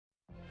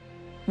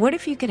What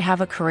if you could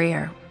have a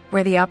career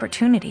where the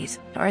opportunities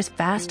are as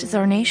vast as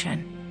our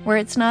nation, where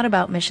it's not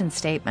about mission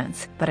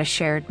statements, but a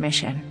shared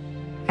mission?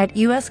 At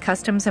U.S.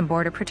 Customs and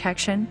Border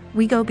Protection,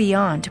 we go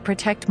beyond to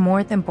protect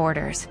more than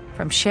borders.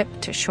 From ship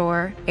to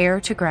shore, air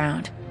to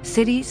ground,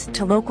 cities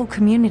to local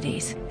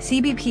communities,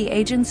 CBP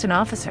agents and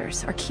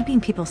officers are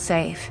keeping people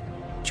safe.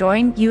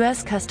 Join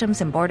U.S. Customs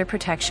and Border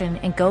Protection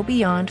and go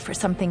beyond for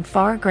something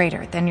far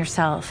greater than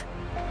yourself.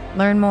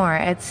 Learn more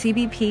at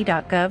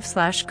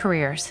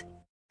cbp.gov/careers.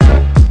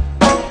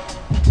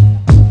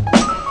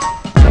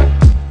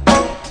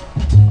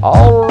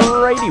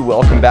 Alrighty,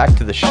 welcome back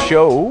to the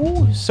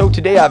show. So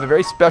today I have a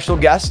very special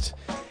guest.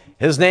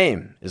 His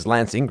name is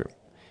Lance Ingram.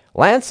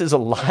 Lance is a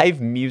live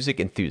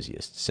music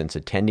enthusiast. Since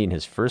attending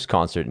his first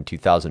concert in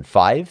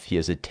 2005, he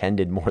has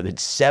attended more than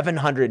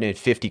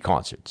 750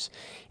 concerts.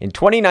 In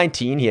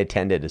 2019, he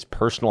attended his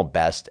personal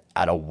best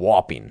at a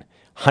whopping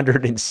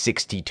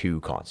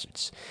 162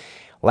 concerts.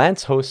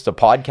 Lance hosts a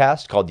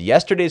podcast called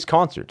Yesterday's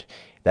Concert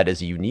that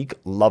is a unique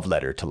love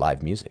letter to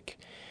live music.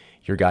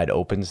 Your guide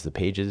opens the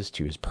pages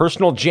to his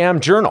personal jam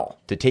journal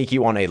to take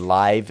you on a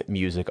live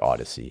music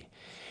odyssey.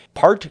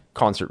 Part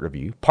concert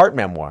review, part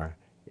memoir.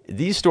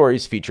 These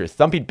stories feature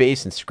thumping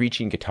bass and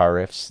screeching guitar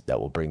riffs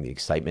that will bring the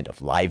excitement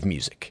of live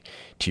music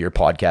to your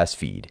podcast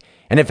feed.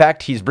 And in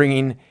fact, he's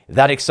bringing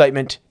that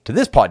excitement to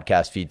this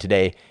podcast feed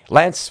today.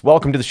 Lance,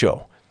 welcome to the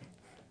show.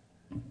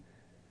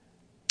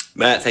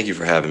 Matt, thank you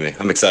for having me.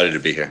 I'm excited to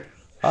be here.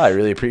 I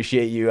really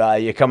appreciate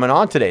you coming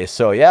on today.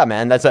 So yeah,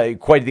 man, that's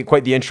quite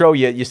the intro.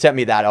 You sent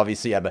me that,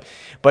 obviously, yeah,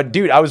 but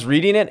dude, I was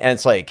reading it and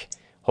it's like,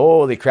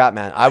 holy crap,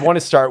 man! I want to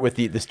start with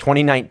this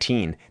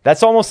 2019.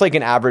 That's almost like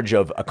an average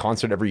of a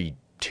concert every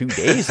 2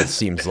 days. It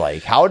seems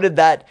like. How did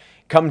that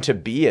come to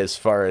be? As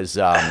far as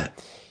like,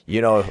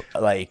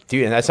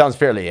 dude, and that sounds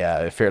fairly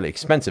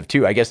expensive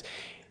too, I guess.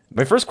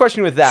 My first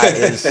question with that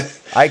is,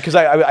 because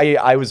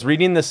I was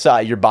reading this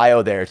your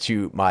bio there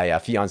to my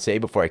fiance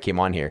before I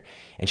came on here,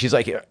 and she's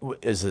like,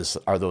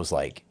 are those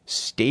like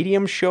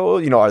stadium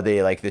shows? Are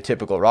they like the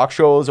typical rock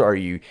shows, or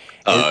is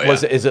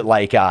it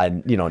like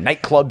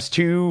nightclubs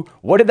too?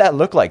 What did that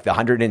look like? The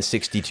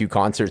 162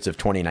 concerts of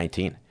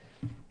 2019.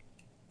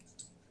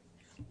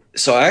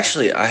 So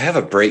actually, I have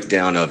a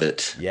breakdown of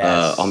it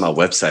on my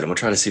website. I'm gonna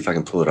try to see if I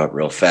can pull it up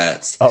real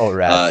fast. Oh,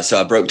 right. So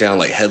I broke down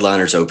like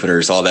headliners,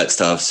 openers, all that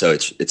stuff. So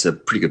it's a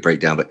pretty good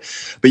breakdown. But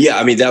yeah,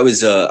 I mean that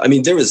was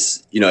there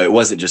was it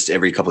wasn't just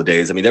every couple of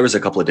days. I mean there was a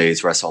couple of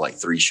days where I saw like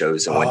 3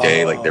 shows in one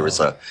day. Like there was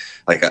I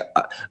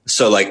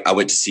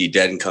went to see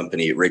Dead and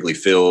Company at Wrigley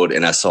Field,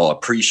 and I saw a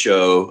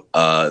pre-show.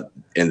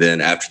 And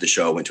then after the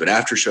show, I went to an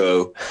after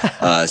show.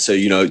 So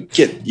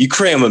you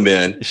cram them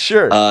in.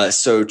 Sure.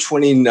 So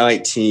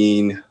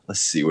 2019. Let's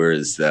see, where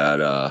is that?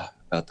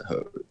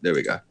 There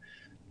we go.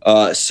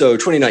 So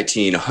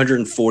 2019,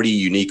 140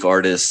 unique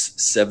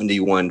artists,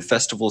 71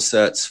 festival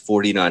sets,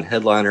 49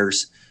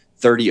 headliners,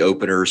 30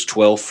 openers,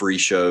 12 free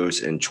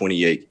shows, and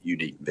 28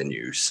 unique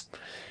venues.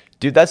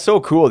 Dude, that's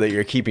so cool that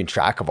you're keeping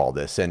track of all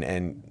this,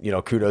 and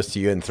kudos to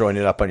you and throwing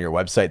it up on your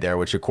website there,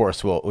 which of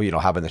course we'll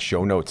have in the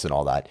show notes and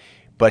all that.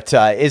 But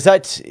is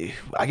that,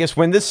 I guess,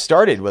 when this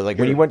started,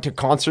 when you went to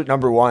concert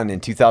number 1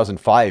 in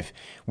 2005,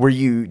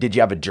 did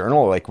you have a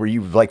journal? Like, were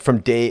you like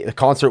from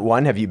concert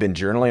 1, have you been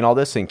journaling all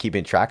this and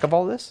keeping track of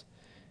all this?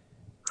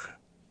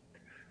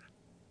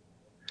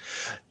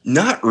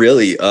 Not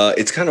really.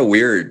 It's kind of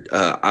weird.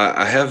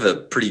 I have a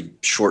pretty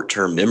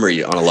short-term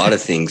memory on a lot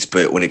of things,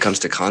 but when it comes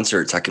to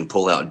concerts, I can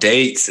pull out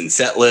dates and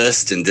set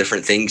lists and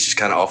different things just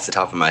kind of off the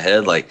top of my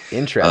head. Like,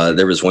 interesting.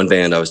 There was one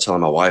band I was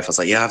telling my wife, I was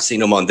like, yeah, I've seen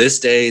them on this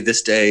day, and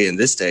this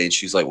day. And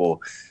she's like, well,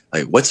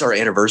 like, what's our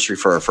anniversary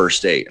for our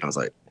first date? And I was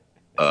like,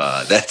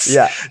 that's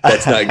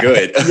not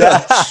good.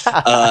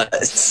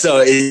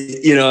 So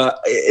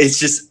it's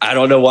just, I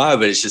don't know why,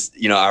 but it's just,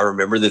 I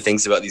remember the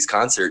things about these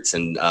concerts,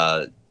 and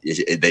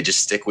they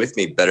just stick with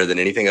me better than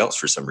anything else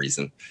for some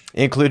reason,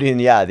 including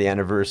the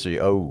anniversary.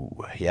 Oh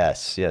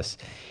yes.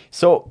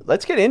 So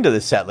let's get into the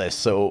set list.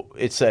 So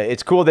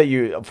it's cool that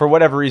you, for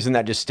whatever reason,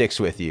 that just sticks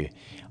with you.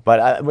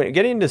 But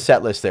getting into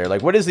set list there,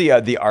 like, what is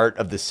the art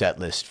of the set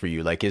list for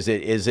you? Like, is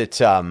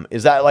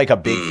that like a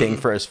big thing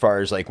for, as far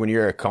as like when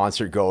you're a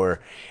concert goer,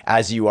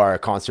 as you are a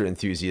concert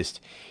enthusiast?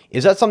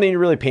 Is that something you're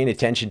really paying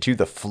attention to,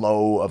 the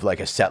flow of like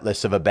a set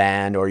list of a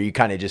band, or you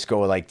kind of just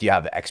go like, do you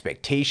have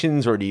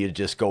expectations, or do you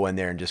just go in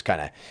there and just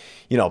kind of,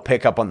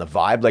 pick up on the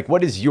vibe? Like,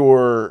 what is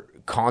your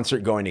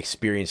concert going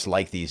experience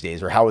like these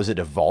days, or how has it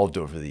evolved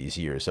over these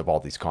years of all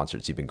these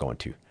concerts you've been going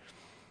to?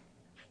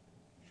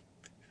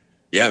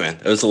 Yeah, man,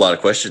 that was a lot of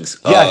questions.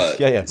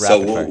 Yeah.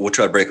 So we'll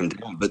try to break them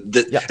down. But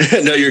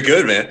no, you're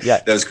good, man.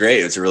 Yeah, that was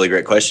great. It's a really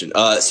great question.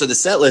 So the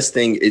set list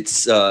thing,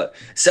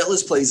 set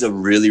list plays a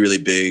really, really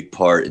big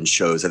part in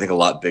shows. I think a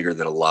lot bigger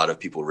than a lot of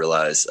people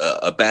realize.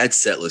 A bad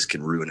set list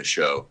can ruin a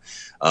show.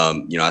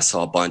 I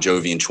saw Bon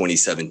Jovi in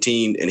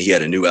 2017, and he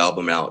had a new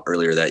album out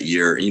earlier that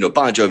year.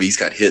 Bon Jovi's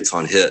got hits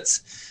on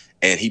hits,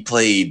 and he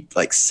played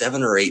like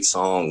 7 or 8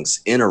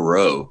 songs in a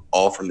row,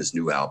 all from his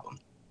new album.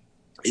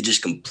 it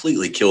just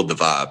completely killed the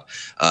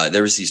vibe.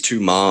 There was these two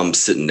moms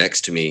sitting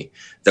next to me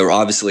that were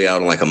obviously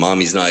out on like a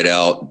mommy's night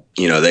out.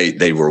 You know,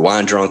 they were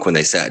wine drunk when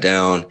they sat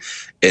down.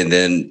 And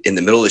then in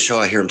the middle of the show,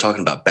 I hear them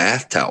talking about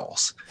bath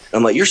towels. And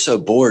I'm like, you're so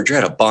bored. You're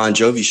at a Bon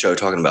Jovi show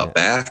talking about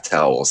bath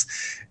towels.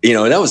 You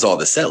know, and that was all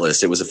the set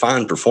list. It was a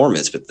fine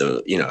performance, but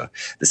the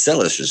set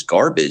list was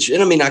garbage.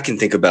 And I mean, I can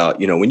think about,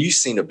 you know, when you've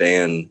seen a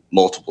band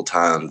multiple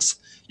times,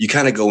 you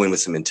kind of go in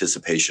with some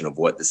anticipation of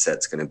what the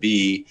set's going to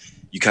be.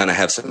 You kind of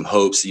have some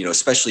hopes, you know,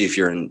 especially if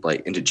you're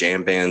into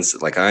jam bands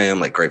like I am,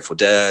 like Grateful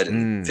Dead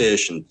and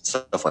Fish and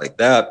stuff like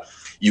that.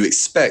 You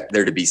expect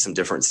there to be some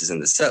differences in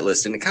the set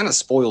list, and it kind of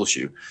spoils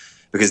you,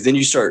 because then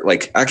you start,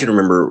 like, I can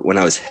remember when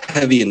I was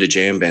heavy into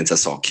jam bands, I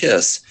saw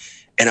Kiss,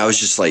 and I was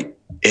just like,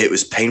 it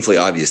was painfully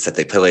obvious that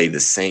they play the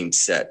same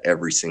set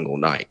every single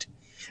night.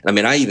 I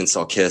mean, I even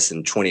saw Kiss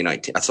in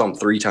 2019. I saw them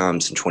 3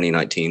 times in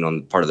 2019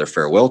 on part of their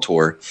farewell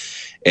tour,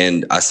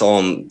 and I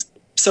saw them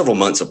several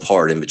months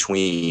apart in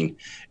between.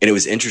 And it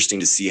was interesting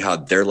to see how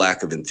their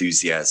lack of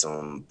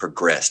enthusiasm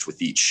progressed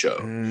with each show.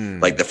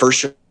 Like the first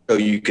show,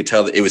 you could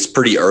tell that it was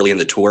pretty early in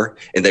the tour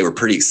and they were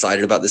pretty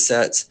excited about the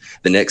sets.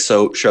 The next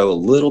show a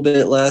little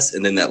bit less.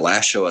 And then that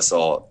last show I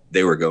saw,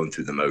 they were going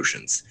through the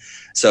motions.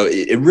 So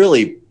it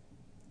really,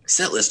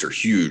 set lists are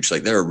huge.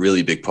 Like they're a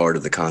really big part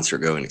of the concert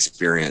going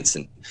experience.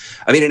 And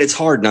I mean, and it's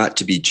hard not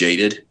to be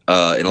jaded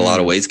in a lot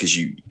of ways, because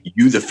you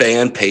the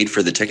fan paid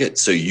for the ticket,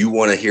 so you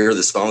want to hear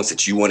the songs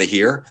that you want to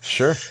hear.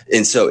 Sure.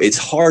 And so it's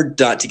hard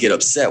not to get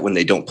upset when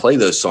they don't play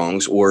those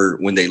songs, or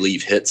when they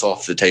leave hits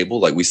off the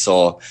table. Like we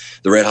saw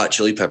the Red Hot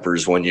Chili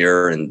Peppers one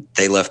year, and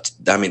they left,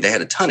 I mean, they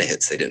had a ton of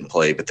hits they didn't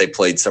play, but they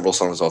played several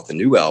songs off the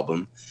new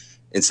album.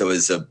 And so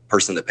as a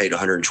person that paid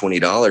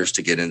 $120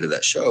 to get into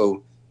that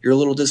show, you're a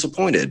little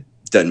disappointed.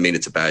 Doesn't mean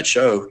it's a bad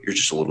show. You're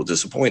just a little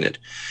disappointed.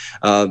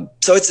 So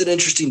it's an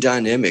interesting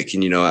dynamic.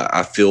 And, you know,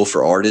 I feel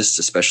for artists,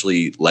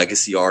 especially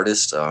legacy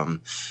artists.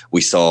 We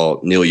saw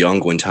Neil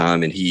Young one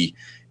time, and he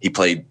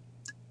played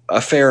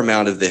a fair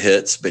amount of the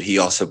hits, but he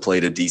also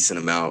played a decent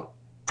amount,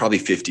 probably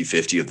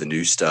 50-50 of the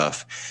new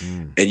stuff.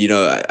 And, you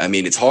know, I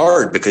mean, it's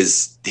hard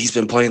because he's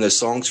been playing those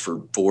songs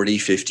for 40,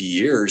 50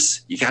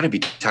 years. You got to be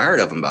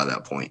tired of them by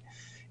that point.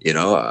 You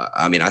know,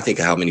 I mean, I think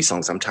of how many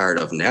songs I'm tired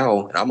of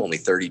now, and I'm only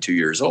 32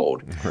 years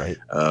old. Right.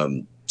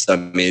 So, I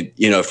mean,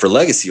 you know, for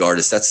legacy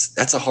artists,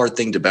 that's a hard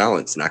thing to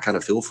balance. And I kind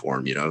of feel for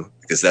them, you know,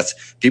 because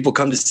that's, people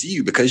come to see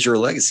you because you're a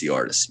legacy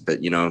artist,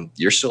 but, you know,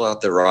 you're still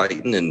out there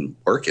writing and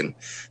working.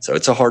 So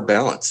it's a hard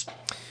balance.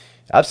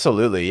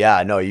 Absolutely.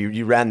 Yeah, no,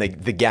 you ran the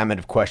gamut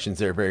of questions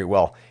there very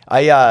well.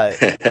 You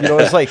know,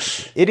 it's like,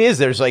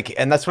 there's like,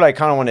 and that's what I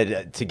kind of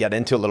wanted to get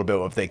into a little bit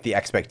of, like, the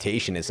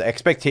expectation is the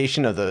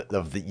expectation of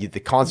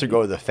the concert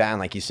goer, the fan.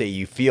 Like you say,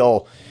 you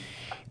feel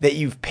that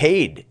you've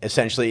paid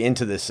essentially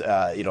into this,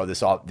 you know,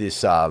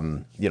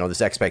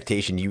 this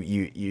expectation.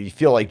 You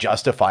feel like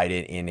justified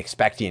in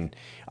expecting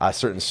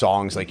certain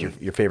songs, like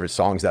your favorite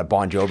songs. That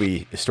Bon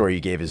Jovi story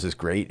you gave is just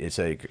great. It's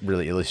like,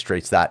 really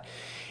illustrates that.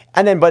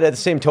 And then, but at the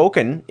same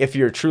token, if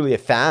you're truly a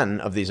fan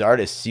of these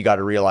artists, you got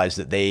to realize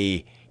that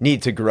they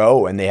need to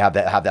grow and they have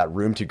that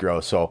room to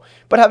grow. So,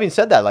 but having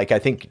said that, like, I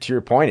think to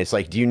your point, it's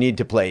like, do you need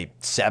to play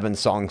 7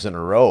 songs in a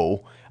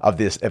row of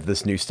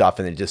this new stuff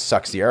and it just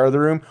sucks the air out of the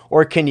room?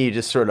 Or can you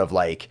just sort of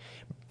like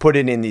put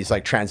it in these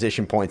like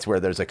transition points where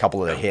there's a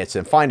couple of the hits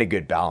and find a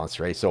good balance,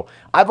 right? So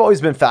I've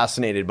always been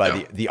fascinated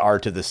by the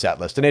art of the set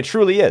list, and it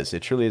truly is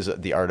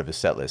the art of a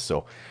set list.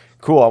 So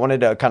cool. I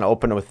wanted to kind of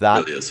open with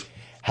that. It really is.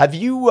 Have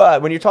you,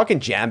 when you're talking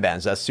jam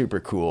bands, that's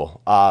super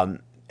cool.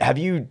 Have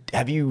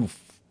you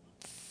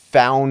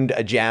found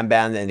a jam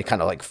band and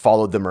kind of like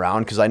followed them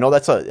around? Because I know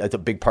that's a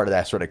big part of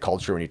that sort of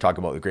culture when you talk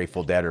about the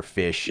Grateful Dead or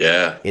Fish.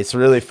 Yeah, it's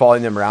really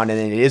following them around,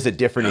 and it is a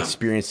different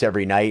experience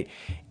every night.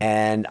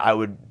 And I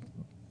would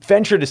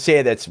venture to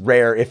say that's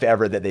rare, if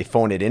ever, that they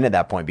phone it in at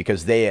that point,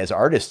 because they as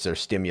artists are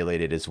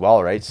stimulated as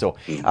well, right? So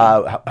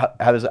how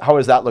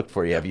has that looked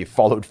for you? Have you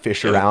followed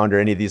Fish around or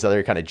any of these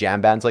other kind of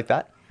jam bands like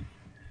that?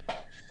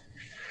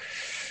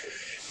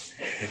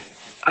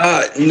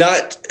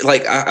 Not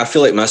like, I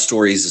feel like my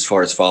stories as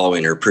far as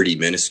following are pretty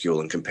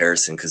minuscule in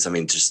comparison. Cause I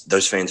mean, just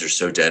those fans are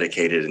so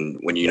dedicated. And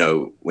when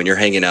you're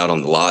hanging out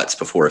on the lots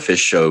before a Fish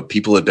show,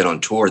 people have been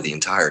on tour the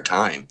entire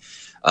time.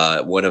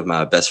 One of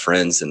my best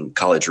friends and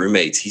college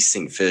roommates, he's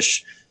seen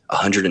Fish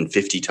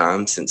 150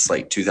 times since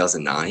like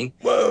 2009.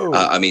 Whoa.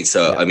 I mean,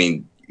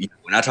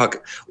 when I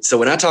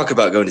talk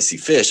about going to see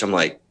Fish, I'm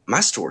like, my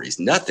story is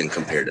nothing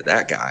compared to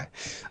that guy.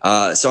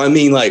 So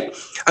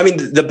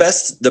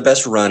the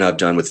best run I've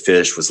done with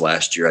Fish was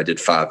last year. I did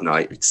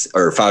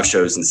 5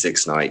 shows in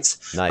 6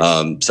 nights.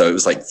 Nice. So it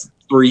was like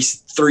three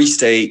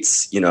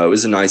states. You know, it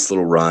was a nice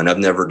little run. I've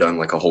never done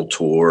like a whole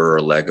tour or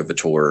a leg of a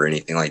tour or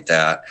anything like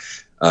that.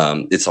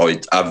 I've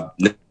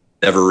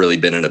never really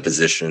been in a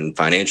position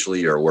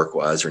financially or work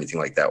wise or anything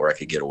like that where I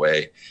could get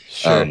away.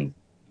 Sure.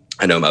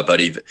 I know my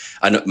buddy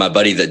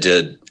that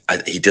did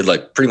he did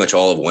like pretty much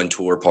all of one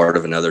tour, part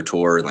of another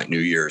tour, and like New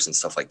Year's and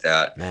stuff like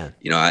that. Man.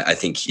 You know, I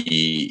think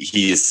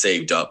he has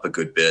saved up a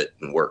good bit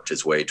and worked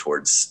his way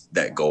towards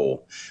that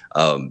goal.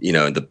 You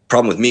know, and the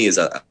problem with me is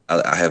I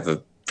have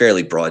a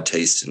fairly broad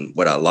taste in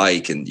what I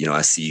like. And, you know,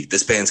 I see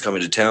this band's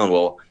coming to town.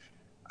 Well,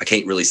 I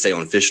can't really stay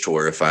on Phish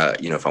tour if I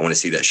want to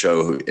see that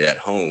show at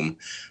home.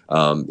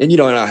 And, you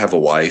know, and I have a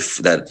wife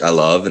that I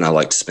love and I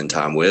like to spend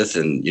time with.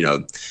 And, you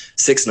know,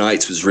 6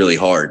 nights was really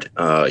hard.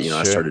 You know,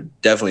 I started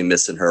definitely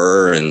missing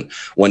her and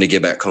wanting to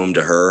get back home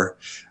to her.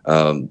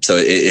 So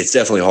it's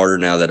definitely harder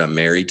now that I'm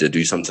married to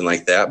do something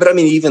like that. But I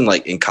mean, even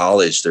like in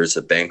college, there's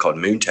a band called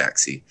Moon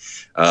Taxi.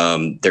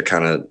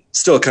 They're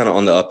still kind of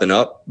on the up and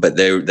up, but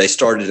they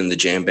started in the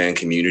jam band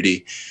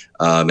community.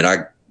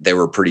 And they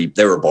were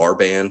a bar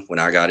band when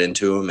I got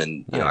into them,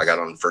 and you know, I got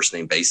on first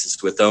name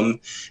basis with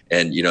them.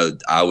 And you know,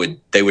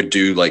 they would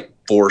do like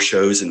 4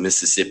 shows in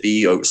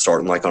Mississippi,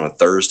 starting like on a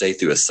Thursday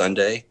through a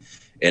Sunday,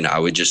 and I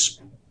would just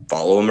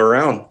follow them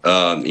around.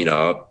 You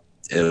know,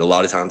 and a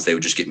lot of times they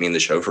would just get me in the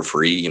show for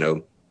free. You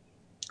know,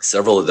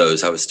 several of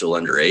those I was still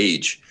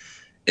underage,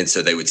 and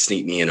so they would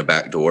sneak me in a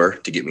back door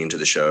to get me into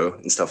the show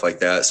and stuff like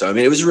that. So I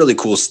mean, it was really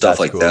cool stuff. That's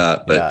like cool.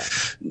 That, but.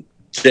 Yeah.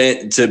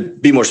 To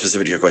be more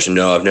specific to your question,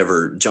 no, I've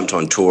never jumped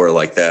on tour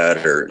like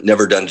that, or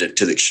never done it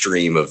to the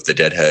extreme of the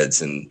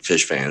Deadheads and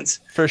Phish fans.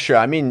 For sure.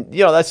 I mean,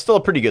 you know, that's still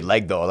a pretty good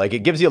leg though. Like it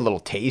gives you a little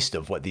taste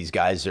of what these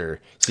guys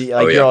are. See,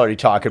 like you're already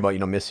talking about, you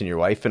know, missing your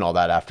wife and all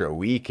that after a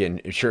week, and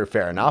sure,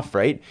 fair enough,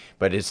 right?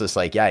 But it's just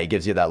like, yeah, it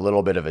gives you that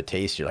little bit of a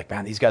taste. You're like,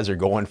 man, these guys are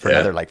going for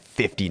another like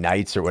 50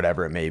 nights or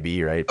whatever it may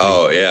be, right?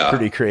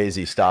 Pretty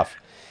crazy stuff.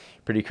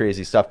 Pretty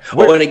crazy stuff.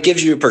 Well, and it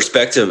gives you a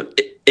perspective.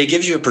 It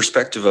gives you a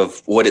perspective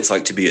of what it's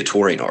like to be a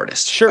touring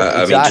artist. Sure.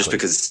 Exactly. I mean, just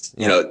because,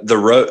 you know, the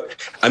road,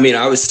 I mean,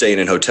 I was staying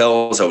in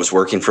hotels, I was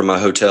working from my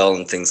hotel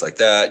and things like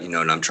that, you know,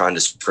 and I'm trying to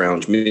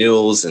scrounge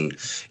meals, and,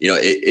 you know,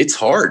 it's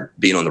hard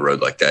being on the road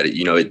like that.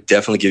 You know, it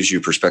definitely gives you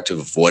a perspective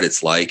of what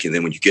it's like. And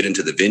then when you get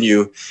into the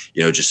venue,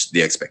 you know, just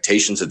the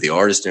expectations of the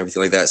artist and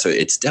everything like that. So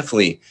it's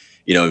definitely,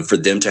 you know, for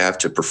them to have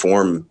to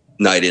perform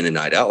night in and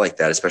night out like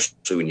that,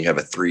 especially when you have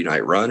a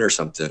 3-night run or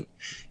something,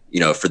 you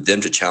know, for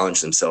them to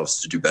challenge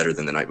themselves to do better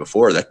than the night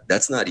before,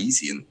 that's not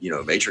easy. And, you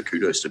know, major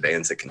kudos to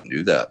bands that can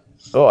do that.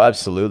 Oh,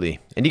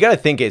 absolutely. And you got to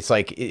think it's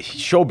like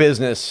show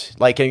business,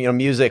 like, you know,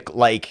 music,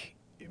 like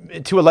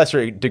to a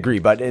lesser degree,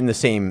 but in the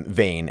same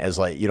vein as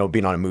like, you know,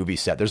 being on a movie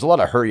set, there's a lot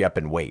of hurry up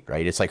and wait,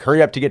 right? It's like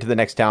hurry up to get to the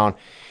next town.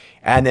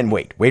 And then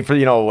wait for,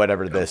 you know,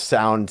 whatever the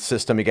sound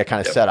system you get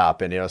kind of set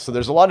up. And, you know, so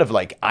there's a lot of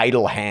like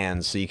idle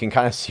hands. So you can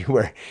kind of see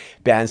where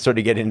bands sort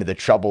of get into the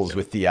troubles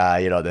with the,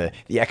 you know, the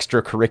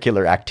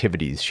extracurricular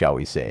activities, shall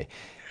we say.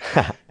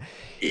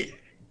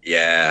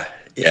 Yeah,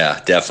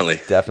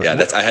 definitely.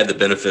 Yeah, I had the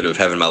benefit of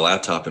having my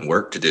laptop and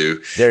work to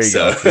do. There you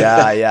go.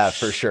 Yeah,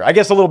 for sure. I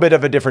guess a little bit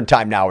of a different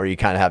time now where you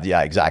kind of have,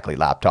 exactly,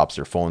 laptops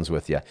or phones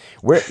with you.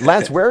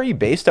 Lance, where are you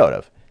based out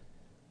of?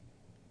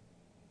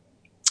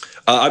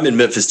 I'm in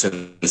Memphis,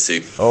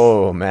 Tennessee.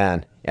 Oh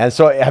man! And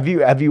so, have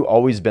you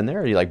always been there?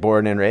 Are you like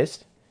born and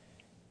raised?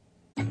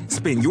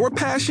 Spin your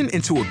passion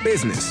into a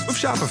business with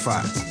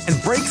Shopify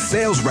and break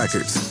sales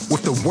records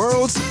with the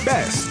world's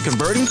best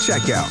converting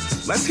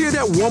checkout. Let's hear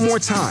that one more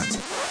time.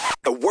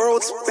 The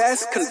world's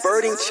best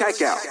converting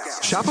checkout.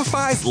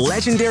 Shopify's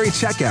legendary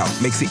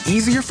checkout makes it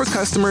easier for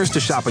customers to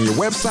shop on your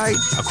website,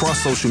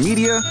 across social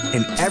media,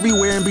 and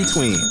everywhere in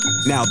between.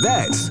 Now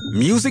that's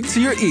music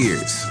to your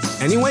ears.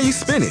 Any way you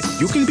spin it,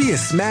 you can be a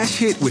smash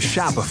hit with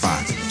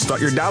Shopify.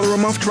 Start your $1 a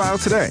month trial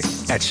today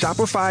at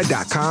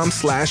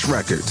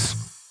shopify.com/records.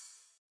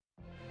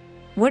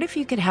 What if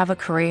you could have a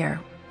career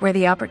where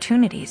the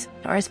opportunities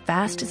are as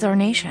vast as our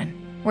nation,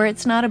 where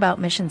it's not about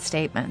mission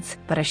statements,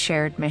 but a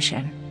shared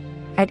mission?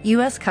 At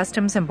U.S.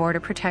 Customs and Border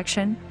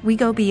Protection, we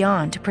go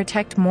beyond to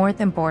protect more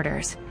than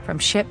borders. From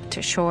ship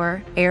to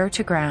shore, air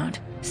to ground,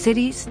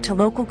 cities to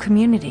local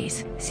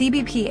communities,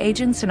 CBP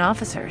agents and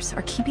officers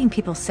are keeping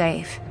people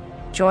safe.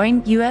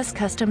 Join U.S.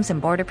 Customs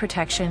and Border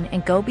Protection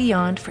and go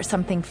beyond for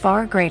something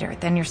far greater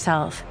than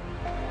yourself.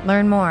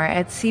 Learn more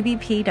at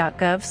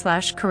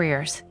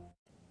cbp.gov/careers.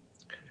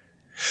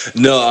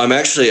 No, I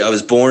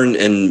was born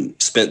and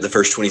spent the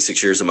first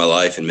 26 years of my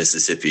life in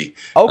Mississippi.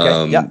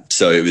 Okay.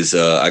 So it was,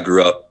 I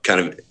grew up kind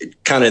of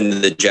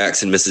in the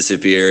Jackson,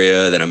 Mississippi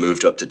area. Then I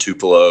moved up to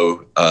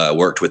Tupelo,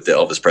 worked with the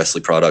Elvis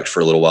Presley product for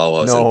a little while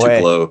I was in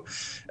Tupelo.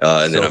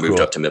 And then I moved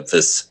up to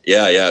Memphis.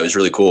 Yeah. It was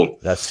really cool.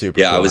 That's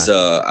super cool. I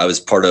was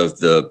part of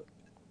the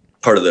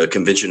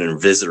Convention and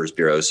Visitors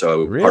Bureau.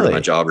 So part of my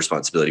job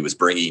responsibility was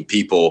bringing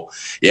people.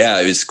 Yeah,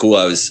 it was cool.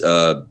 I was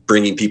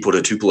bringing people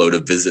to Tupelo to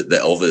visit the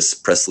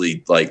Elvis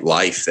Presley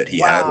life that he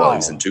had while he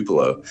was in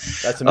Tupelo.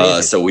 That's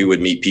amazing. So we would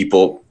meet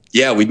people.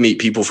 Yeah, we'd meet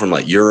people from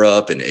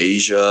Europe and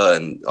Asia,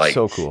 and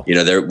so cool.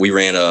 We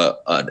ran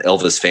an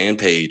Elvis fan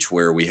page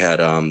where we had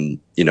I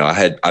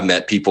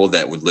met people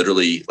that would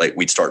literally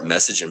we'd start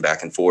messaging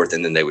back and forth,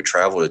 and then they would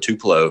travel to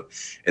Tupelo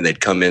and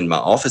they'd come in my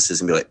offices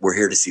and be like, "We're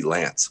here to see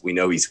Lance. We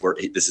know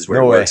this is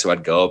where he works." So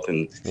I'd go up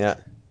and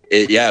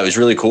it was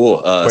really cool.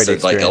 So like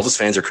experience. Elvis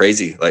fans are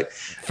crazy. Like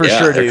For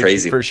sure, they're dude.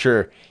 crazy. For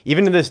sure.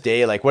 Even to this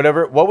day, like what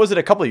was it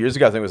a couple of years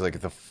ago? I think it was like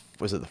the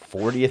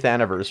 40th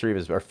anniversary of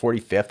his, or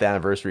 45th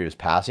anniversary of his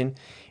passing.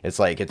 It's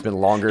like, it's been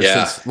longer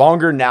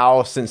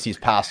since he's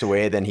passed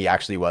away than he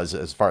actually was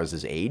as far as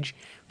his age.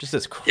 Just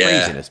this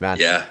craziness, man.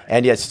 Yeah.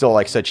 And yet still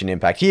like such an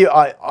impact. He,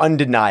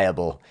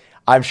 undeniable.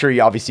 I'm sure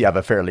you obviously have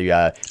a fairly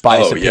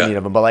biased opinion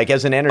of him, but like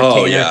as an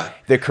entertainer,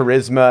 the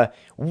charisma,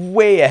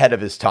 way ahead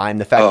of his time.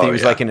 The fact that he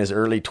was like in his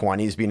early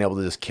 20s, being able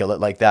to just kill it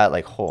like that,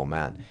 like, oh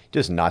man,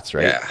 just nuts,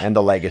 right? Yeah. And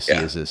the legacy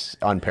is just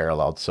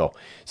unparalleled. So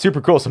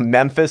super cool. So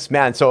Memphis,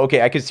 man. So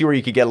okay, I could see where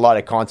you could get a lot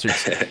of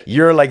concerts.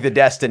 You're like the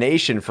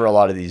destination for a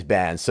lot of these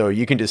bands, so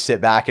you can just sit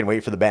back and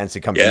wait for the bands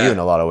to come to you in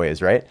a lot of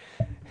ways, right?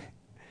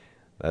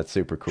 That's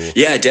super cool.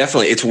 Yeah,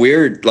 definitely. It's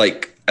weird.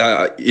 Like,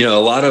 a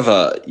lot of,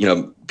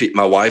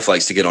 my wife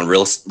likes to get on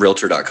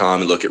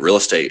realtor.com and look at real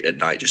estate at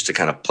night just to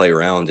kind of play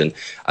around. And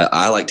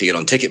I like to get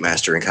on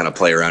Ticketmaster and kind of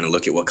play around and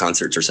look at what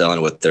concerts are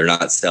selling, what they're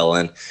not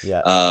selling.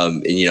 Yeah.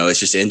 And, it's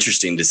just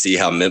interesting to see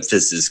how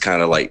Memphis is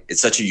kind of like,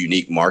 it's such a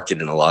unique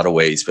market in a lot of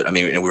ways. But I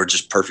mean, and we're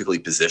just perfectly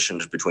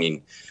positioned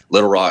between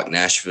Little Rock,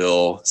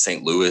 Nashville,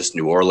 St. Louis,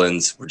 New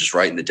Orleans. We're just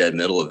right in the dead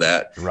middle of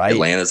that. Right.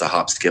 Atlanta's a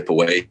hop, skip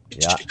away.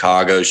 Yeah.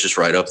 Chicago's just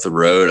right up the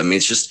road. I mean,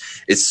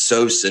 it's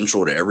so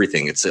central to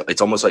everything.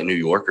 It's almost like New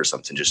York or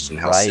something, just in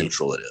how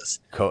central it is.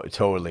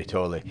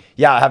 Totally.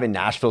 Yeah, having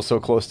Nashville so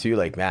close too,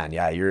 like, man,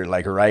 yeah, you're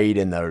like right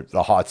in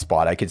the hot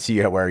spot. I could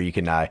see where you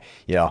can,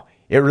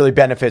 it really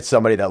benefits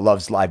somebody that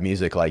loves live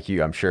music like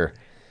you, I'm sure.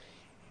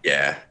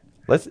 Yeah,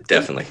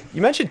 definitely.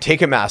 You mentioned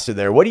Ticketmaster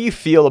there. What do you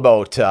feel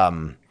about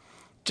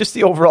just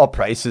the overall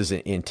prices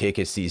in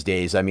tickets these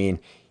days? I mean,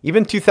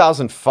 even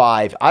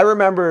 2005, I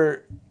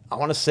remember, I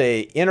want to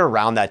say in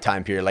around that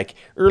time period, like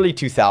early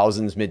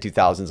 2000s, mid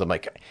 2000s, I'm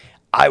like,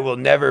 I will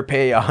never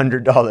pay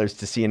 $100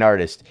 to see an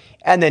artist.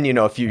 And then,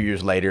 a few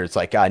years later, it's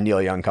like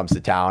Neil Young comes to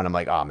town. I'm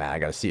like, oh man, I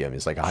got to see him.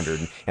 It's like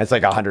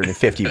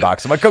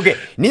 $150. I'm like, okay,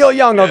 Neil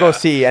Young, I'll go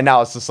see. And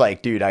now it's just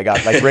like, dude, I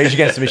got like Rage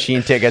Against the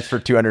Machine tickets for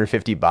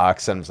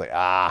 $250. And I'm just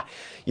like,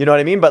 you know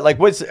what I mean? But like,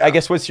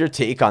 what's your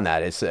take on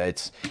that? It's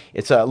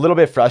a little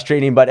bit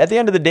frustrating, but at the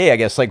end of the day, I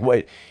guess, like,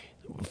 what,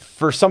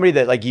 for somebody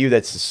that like you,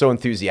 that's so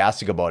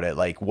enthusiastic about it,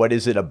 like, what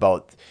is it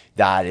about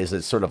that? Is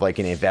it sort of like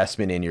an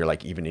investment in your,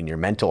 like, even in your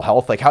mental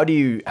health? Like, how do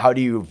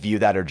you view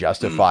that or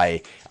justify,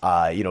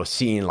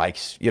 seeing like,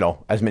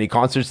 as many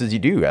concerts as you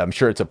do? I'm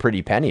sure it's a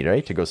pretty penny,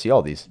 right, to go see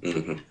all these.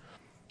 Mm-hmm.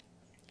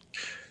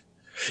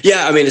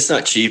 Yeah, I mean, it's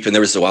not cheap. And there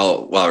was a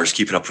while I was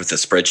keeping up with a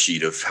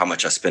spreadsheet of how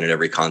much I spent at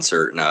every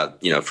concert.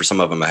 And for some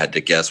of them I had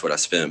to guess what I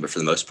spent, but for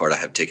the most part I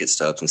have ticket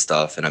stubs and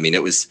stuff. And I mean,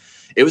 it was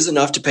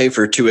enough to pay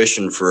for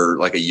tuition for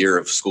like a year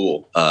of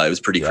school. It was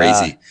pretty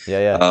crazy.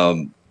 Yeah.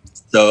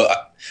 So,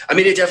 I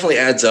mean, it definitely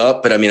adds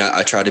up, but I mean,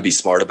 I try to be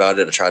smart about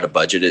it. I try to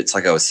budget it. It's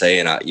like I was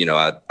saying,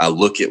 I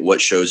look at what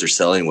shows are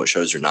selling, what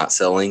shows are not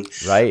selling.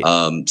 Right.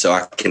 So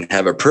I can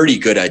have a pretty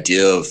good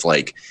idea of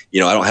like, I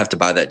don't have to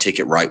buy that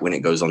ticket right when it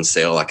goes on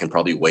sale. I can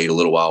probably wait a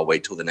little while,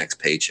 wait till the next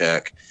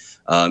paycheck.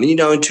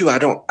 And two, I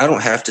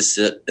don't have to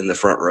sit in the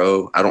front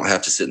row. I don't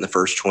have to sit in the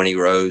first 20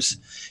 rows.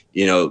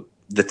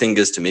 The thing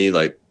is, to me,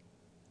 like,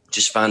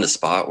 just find a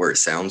spot where it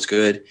sounds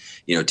good.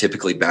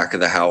 Typically back of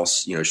the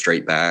house,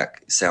 straight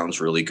back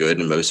sounds really good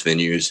in most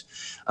venues.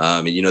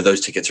 And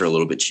those tickets are a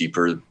little bit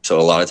cheaper. So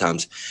a lot of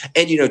times,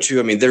 and too,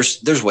 I mean,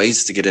 there's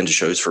ways to get into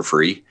shows for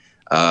free.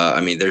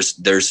 I mean, there's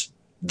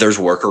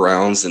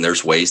workarounds and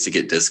there's ways to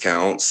get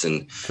discounts.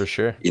 And for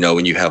sure,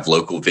 when you have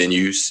local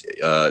venues,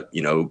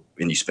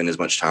 and you spend as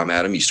much time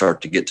at them, you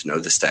start to get to know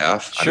the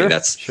staff. Sure, I mean,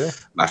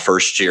 that's my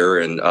first year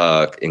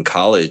in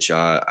college.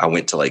 I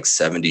went to like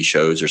 70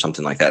 shows or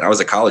something like that. And I was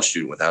a college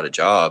student without a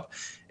job.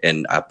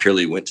 And I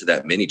purely went to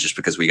that many just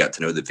because we got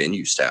to know the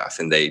venue staff,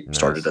 and they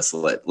started us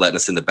letting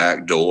us in the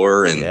back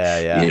door. And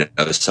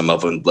some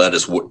of them let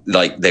us,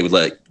 like, they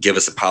would give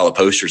us a pile of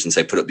posters and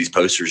say, put up these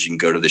posters. You can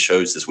go to the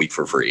shows this week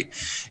for free.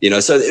 So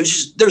it was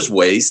just, there's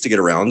ways to get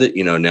around it.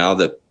 Now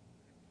that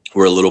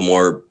we're a little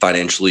more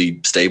financially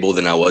stable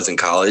than I was in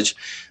college,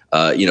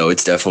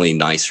 it's definitely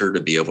nicer to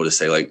be able to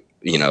say, like,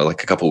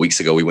 like a couple of weeks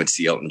ago, we went to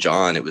see Elton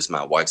John. It was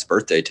my wife's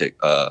birthday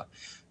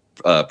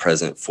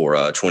present for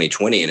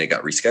 2020, and it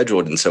got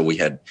rescheduled. And so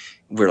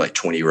we're like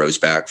 20 rows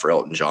back for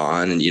Elton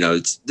John. And,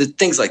 it's the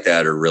things like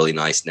that are really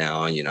nice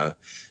now. And,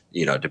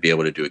 to be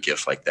able to do a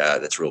gift like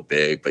that, that's real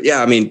big. But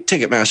yeah, I mean,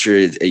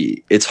 Ticketmaster,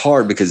 it's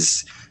hard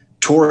because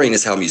touring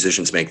is how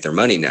musicians make their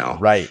money now.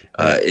 Right.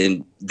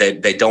 And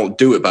they don't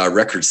do it by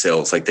record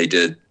sales like they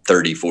did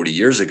 30, 40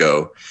 years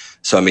ago.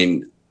 So, I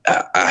mean,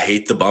 I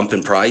hate the bump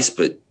in price,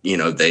 but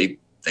they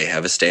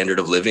have a standard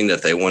of living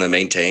that they want to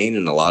maintain.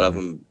 And a lot of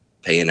them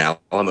paying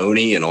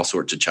alimony and all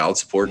sorts of child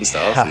support and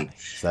stuff. And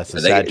that's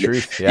the sad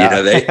truth. They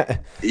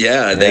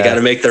got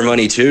to make their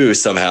money too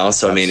somehow.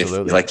 So, I mean, if,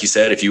 like you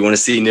said, if you want to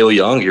see Neil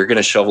Young, you're going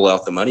to shovel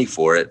out the money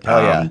for it.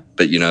 But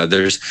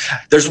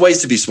there's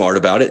ways to be smart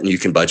about it, and you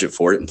can budget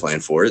for it and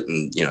plan for it.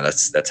 And,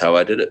 that's how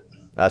I did it.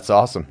 That's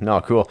awesome. No,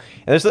 cool.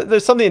 And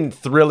there's something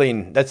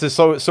thrilling that's just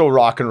so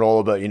rock and roll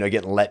about,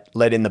 getting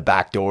let in the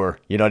back door.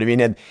 You know what I mean?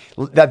 And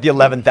at the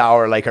 11th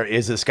hour, like,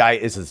 is this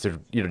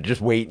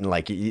just waiting?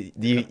 Like,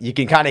 you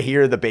can kind of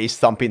hear the bass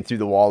thumping through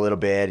the wall a little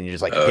bit, and you're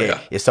just like, okay,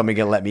 is somebody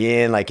gonna let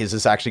me in? Like, is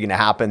this actually gonna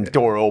happen?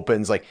 Door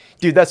opens. Like,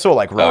 dude, that's so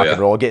like rock and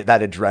roll. Get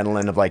that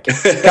adrenaline of like,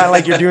 kind of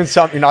like you're doing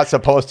something you're not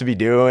supposed to be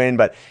doing,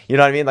 but you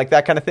know what I mean? Like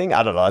that kind of thing.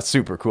 I don't know. That's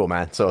super cool,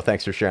 man. So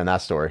thanks for sharing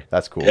that story.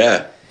 That's cool.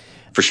 Yeah,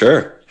 for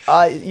sure.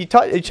 You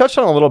touched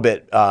on a little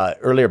bit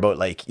earlier about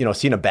like,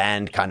 seeing a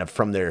band kind of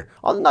from their,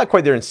 not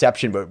quite their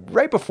inception, but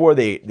right before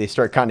they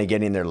start kind of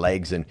getting their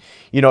legs, and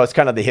it's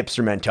kind of the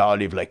hipster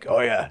mentality of like,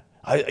 oh yeah,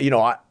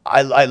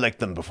 I liked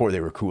them before they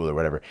were cool or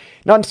whatever.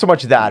 Not so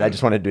much that, I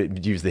just wanted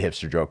to use the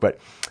hipster joke, but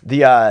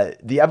the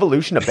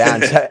evolution of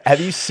bands.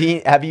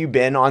 Have you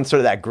been on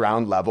sort of that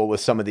ground level with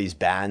some of these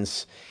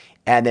bands?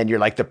 And then you're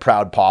like the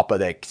proud papa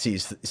that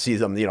sees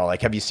them,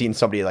 like, have you seen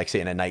somebody like,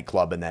 say, in a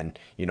nightclub, and then,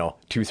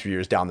 2-3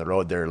 years down the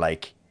road, they're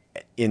like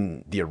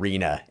in the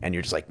arena, and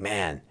you're just like,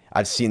 man,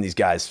 I've seen these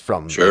guys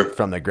from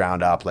the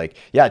ground up. Like,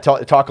 yeah,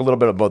 talk a little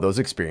bit about those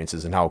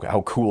experiences and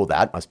how cool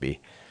that must be.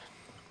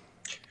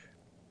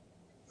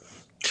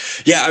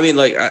 Yeah, I mean,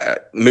 like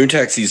Moon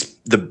Taxi's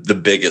the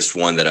biggest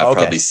one that I've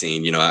probably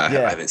seen. I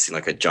haven't seen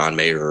like a John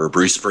Mayer or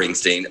Bruce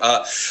Springsteen.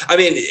 I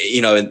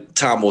mean, and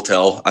time will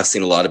tell. I've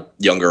seen a lot of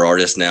younger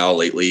artists now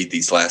lately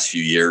these last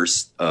few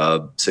years.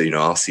 So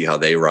I'll see how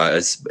they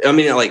rise. I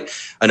mean, like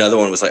another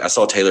one was like I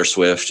saw Taylor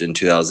Swift in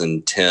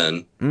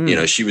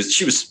 2010. She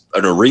was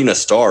an arena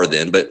star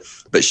then, but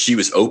she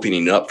was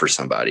opening up for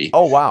somebody.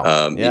 Oh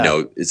wow!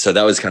 So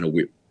that was kind of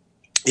weird.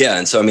 Yeah.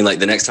 And so, I mean, like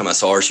the next time I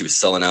saw her, she was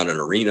selling out an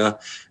arena,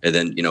 and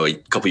then, a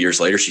couple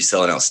years later, she's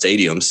selling out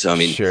stadiums. So, I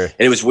mean, and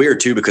it was weird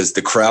too, because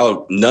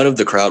none of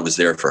the crowd was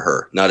there for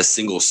her, not a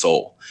single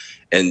soul.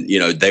 And,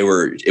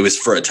 it was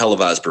for a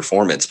televised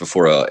performance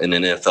before an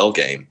NFL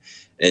game.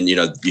 And, you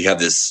have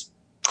this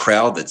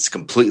crowd that's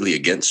completely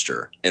against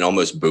her and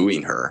almost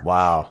booing her.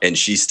 Wow. And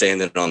she's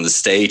standing on the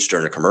stage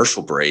during a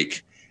commercial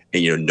break,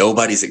 and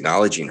nobody's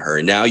acknowledging her.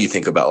 And now you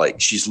think about like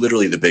she's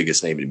literally the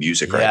biggest name in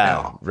music right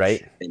now.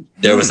 Right. And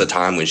there was a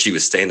time when she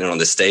was standing on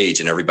the stage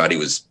and everybody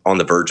was on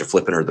the verge of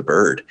flipping her the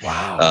bird.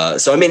 Wow.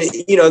 So I mean,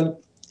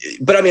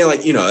 but I mean,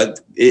 like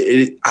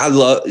I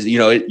love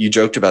you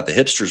joked about the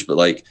hipsters, but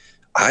like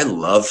I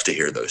love to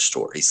hear those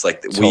stories.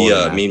 Like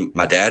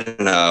my dad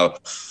and I,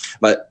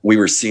 we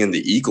were seeing the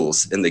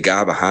Eagles, and the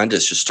guy behind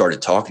us just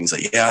started talking. He's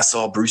like, "Yeah, I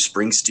saw Bruce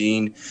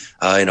Springsteen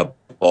in a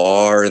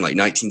bar in like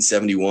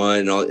 1971,"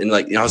 and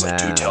I was like,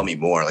 "Dude, tell me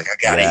more. Like, I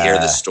gotta hear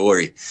the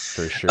story."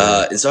 For sure.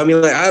 And so I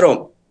mean, like, I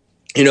don't,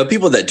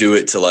 people that do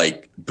it to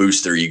like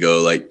boost their ego,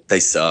 like they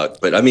suck.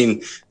 But I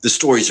mean, the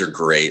stories are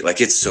great.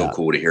 Like, it's so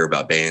cool to hear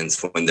about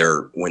bands when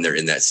they're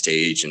in that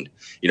stage. And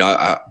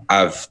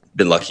I've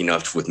been lucky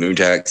enough with Moon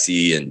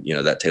Taxi and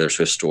that Taylor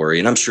Swift story,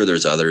 and I'm sure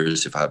there's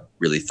others if I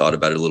really thought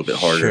about it a little bit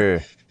harder.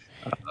 Sure.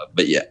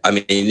 But yeah, I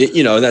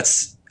mean,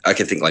 that's, I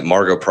can think like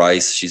Margo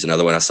Price. She's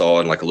another one I saw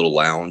in like a little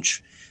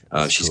lounge.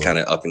 She's kind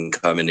of up and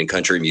coming in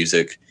country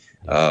music.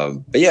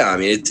 But yeah, I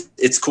mean,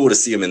 it's cool to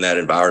see them in that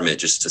environment,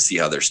 just to see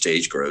how their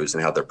stage grows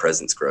and how their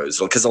presence grows.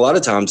 Because a lot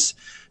of times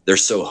they're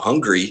so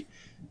hungry,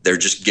 they're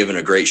just giving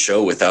a great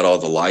show without all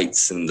the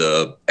lights and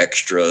the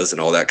extras and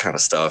all that kind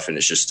of stuff. And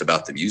it's just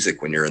about the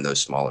music when you're in those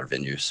smaller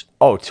venues.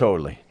 Oh,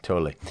 totally.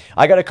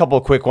 I got a couple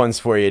of quick ones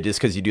for you just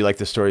because you do like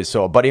the stories.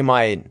 So a buddy of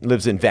mine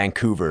lives in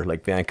Vancouver,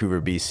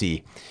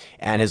 BC.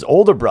 And his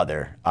older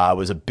brother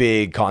was a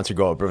big concert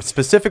goer, but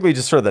specifically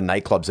just sort of the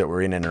nightclubs that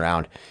were in and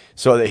around.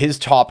 So his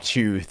top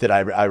two that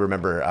I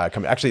remember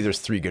coming, actually there's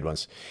three good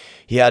ones.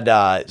 He had,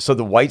 so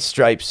the White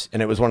Stripes,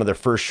 and it was one of their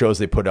first shows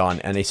they put on.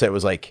 And they said it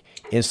was like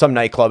in some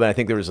nightclub, and I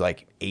think there was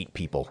like 8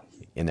 people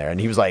in there. And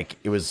he was like,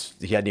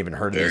 he hadn't even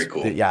heard of this.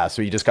 Very cool. Yeah.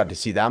 So you just got to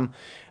see them.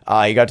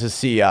 You got to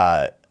see,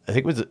 I think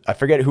it was, I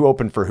forget who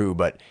opened for who,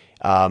 but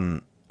I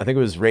think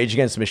it was Rage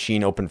Against the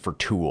Machine opened for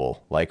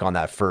Tool, like on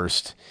that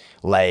first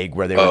leg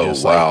where they were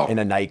just like in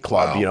a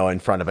nightclub, in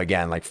front of,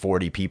 again, like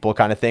 40 people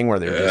kind of thing, where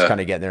they were just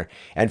kind of getting there.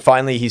 And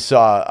finally he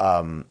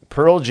saw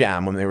Pearl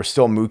Jam when they were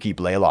still Mookie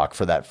Blaylock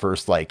for that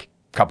first like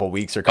couple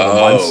weeks or couple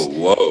months,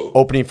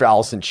 opening for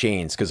Alice in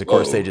Chains, because of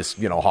course they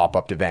just hop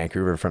up to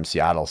Vancouver from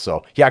Seattle.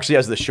 So he actually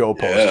has the show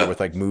poster with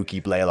like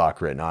Mookie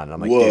Blaylock written on it.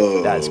 I'm like,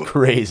 dude, that's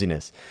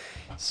craziness.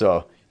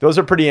 So those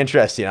are pretty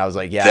interesting. I was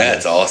like, yeah,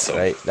 that's awesome.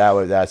 Right?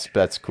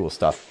 That's cool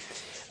stuff.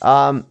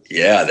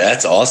 Yeah,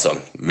 that's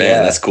awesome,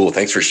 man. That's cool.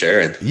 Thanks for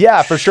sharing.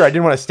 Yeah, for sure. I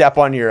didn't want to step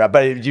on your,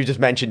 but you just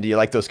mentioned, do you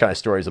like those kind of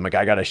stories? I'm like,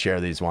 I got to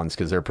share these ones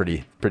because they're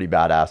pretty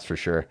badass for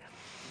sure.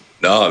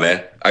 No,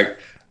 man, I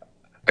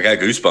got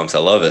goosebumps. I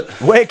love it.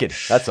 Wicked.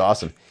 That's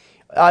awesome.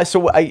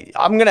 So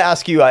I'm going to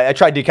ask you, I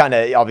tried to kind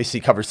of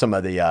obviously cover some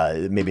of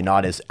the maybe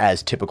not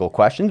as typical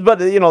questions,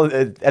 but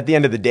at the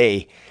end of the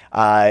day,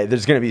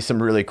 there's going to be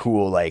some really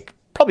cool, like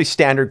probably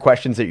standard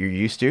questions that you're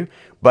used to.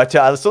 But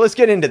so let's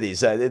get into these.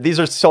 These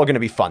are still going to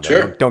be fun.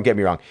 Sure. Don't get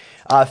me wrong.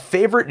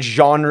 Favorite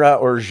genre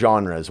or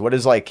genres? What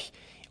is like,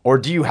 or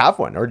do you have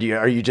one? Or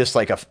are you just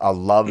like a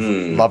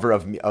lover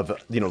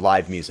of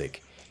live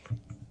music?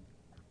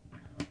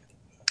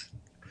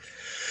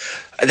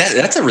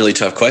 That's a really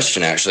tough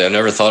question, actually. I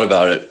never thought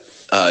about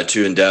it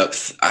too in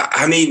depth.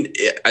 I mean,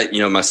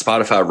 my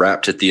Spotify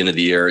Wrapped at the end of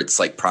the year, it's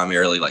like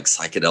primarily like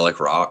psychedelic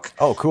rock.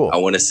 Oh, cool. I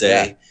want to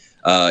say,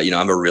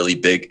 I'm a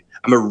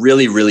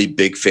really, really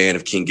big fan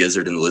of King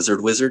Gizzard and the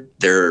Lizard Wizard.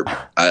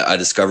 I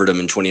discovered them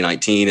in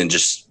 2019 and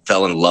just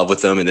fell in love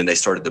with them. And then they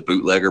started the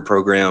Bootlegger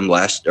program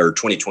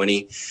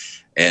 2020.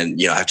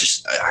 And,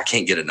 I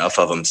can't get enough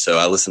of them. So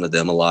I listen to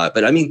them a lot.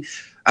 But I mean,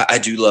 I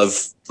do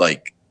love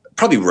like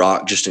probably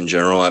rock just in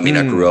general. I mean,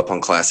 I grew up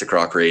on classic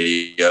rock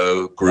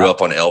radio, grew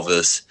up on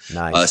Elvis.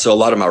 Nice. So a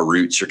lot of my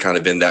roots are kind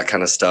of in that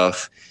kind of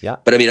stuff. Yeah.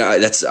 But I mean, I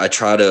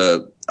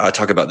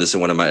talk about this in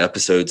one of my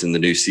episodes in the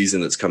new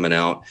season that's coming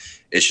out.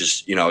 It's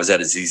just, I was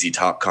at a ZZ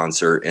Top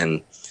concert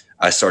and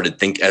I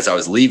started as I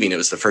was leaving, it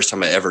was the first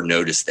time I ever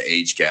noticed the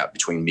age gap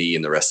between me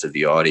and the rest of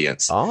the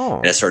audience. Oh.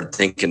 And I started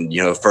thinking,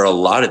 for a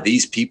lot of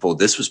these people,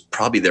 this was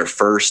probably their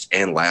first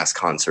and last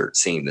concert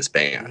seeing this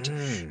band.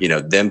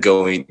 Them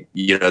going,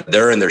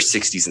 they're in their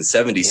 60s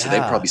and 70s. So they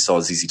probably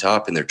saw ZZ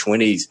Top in their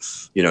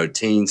 20s,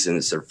 teens, and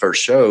it's their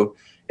first show.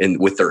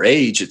 And with their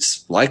age,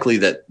 it's likely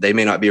that they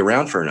may not be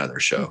around for another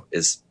show.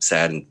 As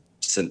sad and,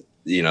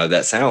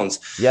 that sounds.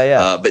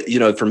 Yeah. But,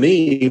 for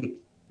me,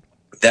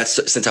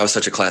 since I was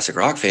such a classic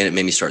rock fan, it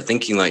made me start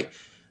thinking like,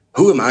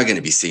 who am I going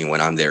to be seeing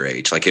when I'm their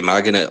age? Like, am I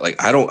going to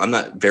I'm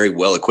not very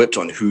well equipped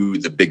on who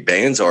the big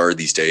bands are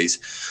these days.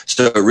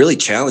 So it really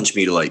challenged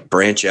me to like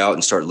branch out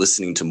and start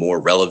listening to more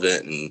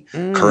relevant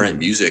and current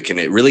music. And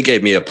it really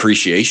gave me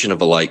appreciation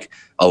of a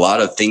lot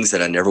of things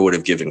that I never would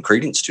have given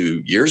credence to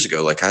years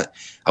ago. Like I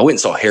went and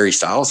saw Harry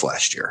Styles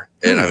last year.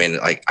 And I mean,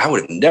 like I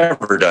would have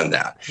never done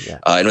that. Yeah.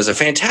 And it was a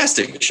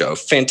fantastic show.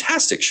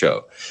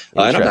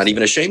 And I'm not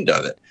even ashamed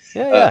of it.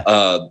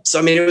 Yeah. So,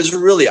 I mean, it was a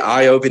really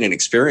eye-opening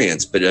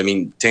experience. But, I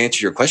mean, to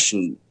answer your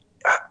question,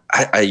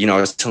 I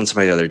was telling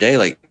somebody the other day,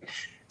 like,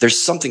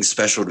 there's something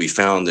special to be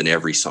found in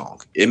every song.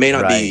 It may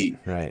not be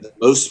the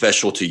most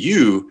special to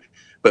you,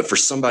 but for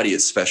somebody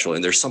it's special.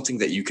 And there's something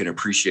that you can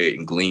appreciate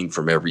and glean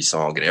from every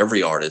song and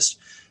every artist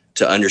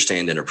to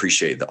understand and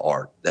appreciate the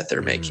art that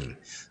they're making.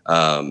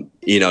 And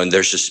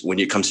there's just, when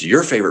it comes to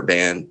your favorite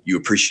band, you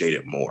appreciate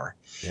it more.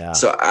 Yeah.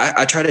 So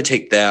I try to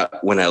take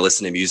that when I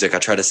listen to music. I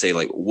try to say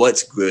like,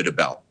 what's good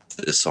about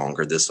this song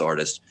or this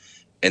artist?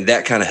 And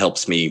that kind of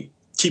helps me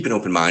keep an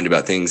open mind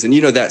about things. And,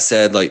 that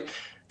said, like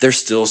there's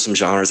still some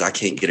genres I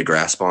can't get a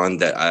grasp on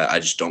that I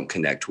just don't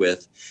connect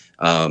with.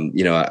 I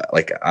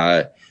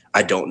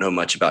don't know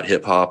much about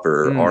hip hop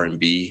or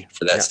R&B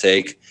for that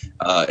sake.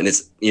 And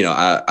it's,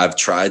 I've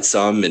tried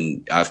some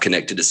and I've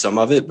connected to some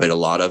of it, but a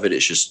lot of it,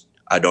 it's just,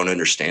 I don't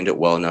understand it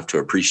well enough to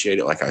appreciate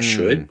it like I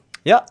should.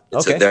 Yeah.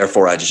 Okay. So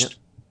therefore I just,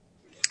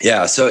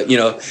 so,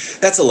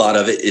 that's a lot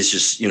of it is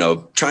just,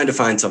 trying to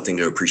find something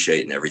to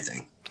appreciate in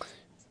everything.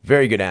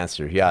 Very good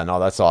answer. Yeah,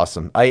 no, that's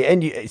awesome.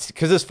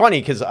 Because it's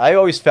funny because I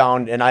always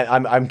found, and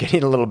I'm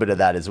getting a little bit of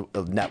that as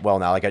well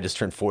now. Like I just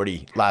turned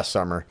 40 last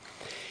summer,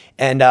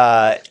 and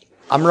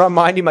I'm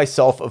reminding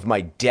myself of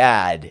my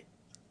dad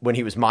when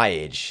he was my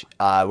age,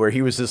 where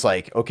he was just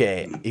like,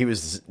 okay, he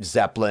was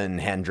Zeppelin,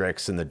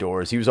 Hendrix, and the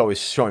Doors. He was always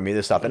showing me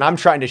this stuff, and I'm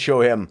trying to show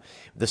him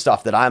the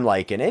stuff that I'm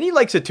liking, and he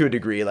likes it to a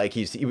degree. Like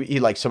he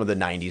likes some of the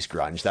 '90s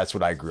grunge. That's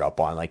what I grew up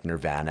on, like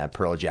Nirvana,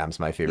 Pearl Jam's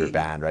my favorite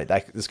band, right?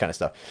 This kind of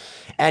stuff.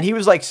 And he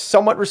was like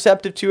somewhat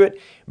receptive to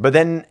it, but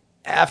then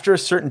after a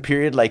certain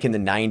period, like in the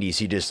 90s,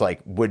 he just like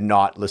would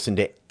not listen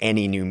to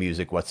any new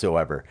music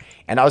whatsoever.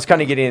 And I was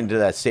kind of getting into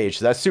that stage.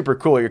 So that's super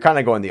cool. You're kind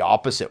of going the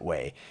opposite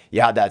way.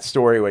 You had that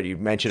story where you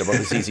mentioned about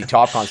the ZZ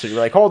Top concert. You're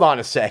like, hold on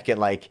a second.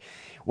 Like,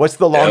 what's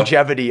the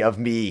longevity of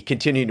me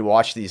continuing to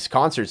watch these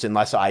concerts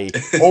unless I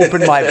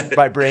open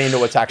my brain to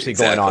what's actually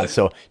going on?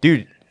 So,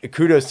 dude,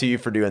 kudos to you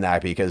for doing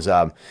that because,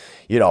 a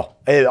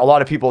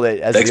lot of people that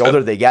as the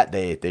older they get,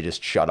 they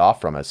just shut off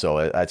from it.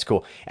 So that's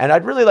cool. And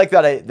I'd really like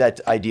that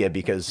idea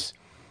because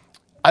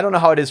I don't know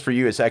how it is for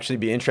you. It's actually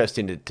be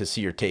interesting to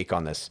see your take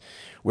on this,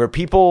 where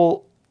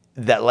people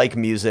that like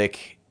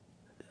music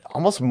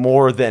almost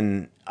more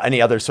than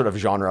any other sort of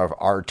genre of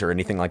art or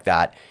anything like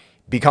that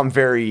become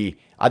very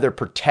either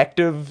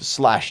protective /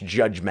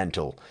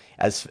 judgmental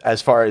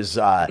as far as,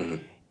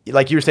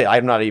 like you were saying,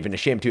 I'm not even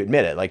ashamed to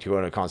admit it, like to go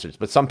to concerts,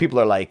 but some people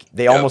are like,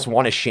 they almost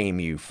want to shame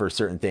you for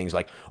certain things.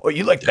 Like, oh,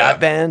 you like that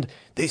band?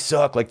 They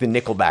suck. Like the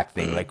Nickelback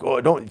thing. Like,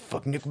 oh, don't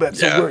fuck Nickelback.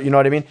 So good. You know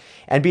what I mean?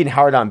 And being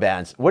hard on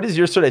bands. What is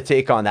your sort of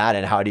take on that?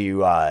 And how do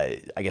you,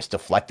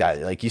 deflect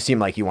that? Like you seem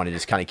like you want to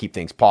just kind of keep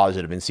things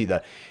positive and see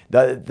the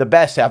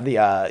best have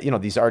the,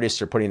 these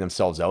artists are putting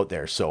themselves out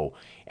there. So,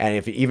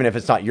 and even if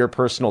it's not your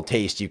personal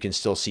taste, you can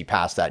still see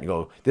past that and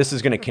go, this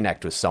is going to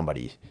connect with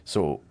somebody.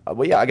 So,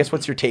 I guess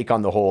what's your take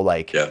on the whole,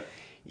 I guess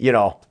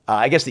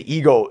the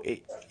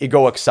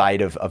egoic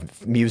side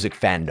of music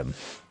fandom?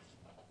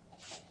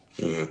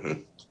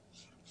 Mm-hmm.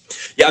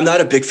 Yeah, I'm not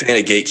a big fan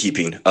of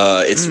gatekeeping.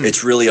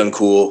 It's really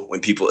uncool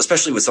when people,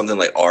 especially with something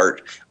like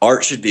art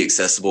should be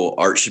accessible.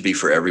 Art should be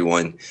for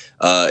everyone.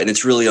 And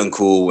it's really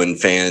uncool when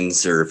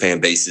fans or fan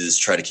bases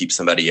try to keep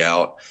somebody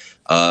out.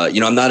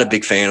 I'm not a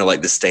big fan of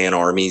like the stan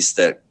armies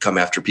that come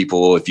after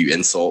people if you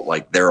insult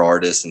like their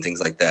artists and things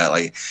like that.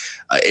 Like,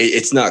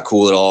 it's not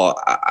cool at all.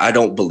 I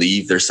don't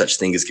believe there's such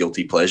thing as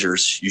guilty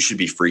pleasures. You should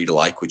be free to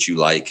like what you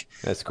like.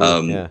 That's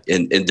cool. Yeah.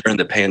 And during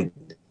the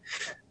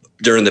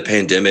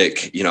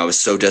pandemic, I was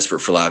so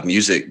desperate for live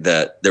music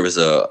that there was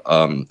a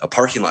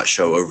parking lot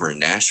show over in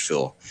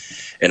Nashville,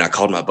 and I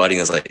called my buddy and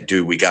I was like,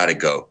 dude, we got to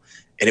go.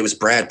 And it was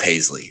Brad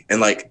Paisley.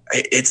 And like,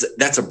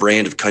 that's a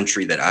brand of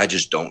country that I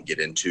just don't get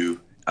into.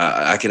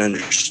 I can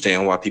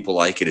understand why people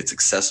like it. It's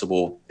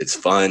accessible. It's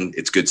fun.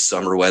 It's good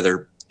summer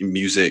weather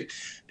music.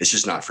 It's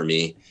just not for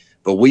me.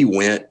 But we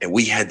went and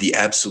we had the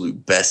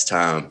absolute best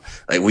time.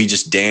 Like, we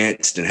just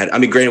danced and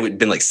granted, it'd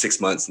been like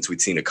 6 months since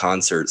we'd seen a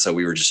concert. So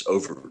we were just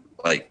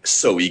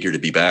so eager to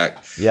be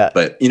back. Yeah.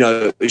 But,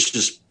 it's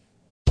just.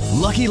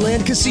 Lucky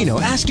Land Casino,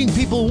 asking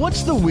people,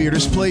 what's the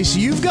weirdest place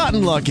you've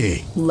gotten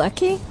lucky?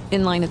 Lucky?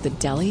 In line at the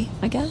deli,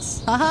 I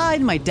guess? Aha,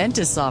 in my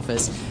dentist's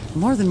office.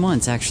 More than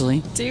once,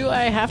 actually. Do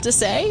I have to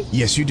say?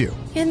 Yes, you do.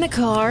 In the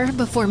car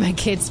before my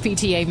kids'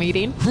 PTA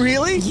meeting.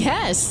 Really?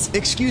 Yes.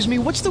 Excuse me,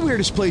 what's the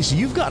weirdest place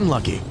you've gotten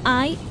lucky?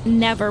 I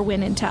never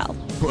win and tell.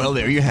 Well,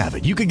 there you have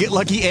it. You can get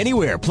lucky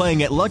anywhere,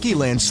 playing at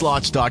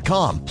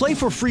LuckyLandSlots.com. Play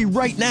for free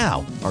right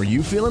now. Are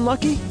you feeling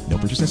lucky? No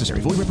purchase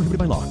necessary. Void where prohibited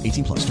by law.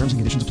 18+. Terms and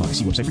conditions apply.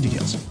 See website for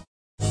details.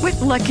 With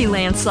Lucky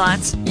Land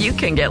Slots, you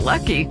can get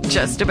lucky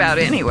just about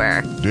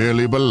anywhere.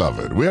 Dearly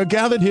beloved, we are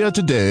gathered here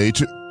today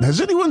to...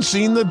 Has anyone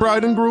seen the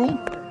bride and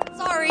groom?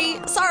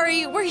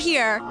 Sorry, we're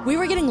here. We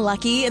were getting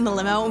lucky in the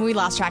limo and we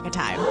lost track of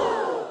time.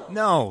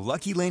 No,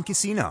 Lucky Land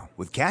Casino,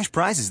 with cash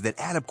prizes that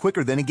add up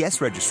quicker than a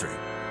guest registry.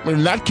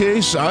 In that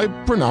case, I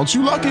pronounce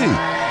you lucky.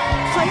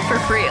 Play for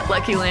free at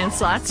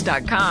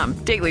LuckyLandSlots.com.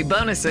 Daily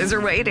bonuses are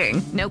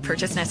waiting. No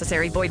purchase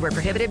necessary. Void where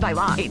prohibited by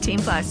law.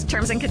 18+.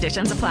 Terms and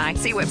conditions apply.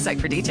 See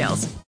website for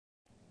details.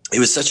 It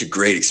was such a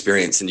great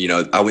experience. And,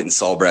 I went and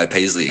saw Brad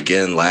Paisley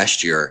again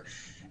last year.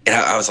 And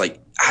I was like,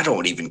 I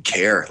don't even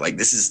care. Like,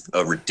 this is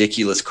a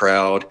ridiculous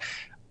crowd.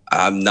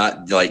 I'm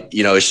not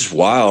it's just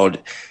wild.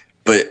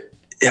 But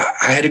yeah,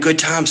 I had a good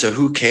time. So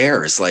who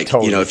cares? Like,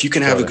 totally. If you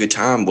can have a good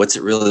time, what's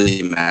it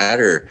really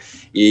matter?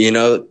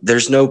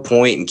 There's no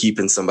point in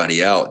keeping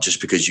somebody out just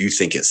because you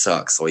think it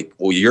sucks. Like,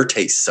 well, your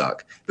tastes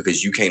suck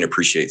because you can't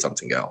appreciate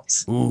something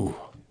else. Ooh,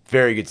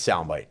 very good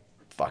soundbite.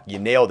 Fuck, you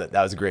nailed it.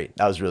 That was great.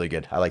 That was really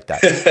good. I like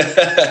that.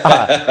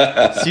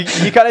 So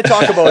you kind of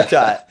talk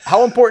about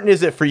how important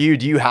is it for you?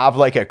 Do you have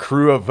like a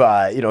crew of,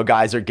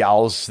 guys or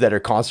gals that are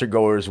concert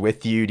goers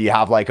with you? Do you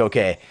have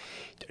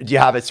do you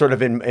have it sort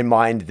of in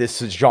mind, this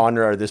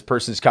genre or this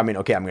person's coming,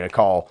 okay, I'm going to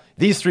call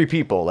these 3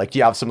 people? Like, do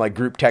you have some like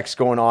group text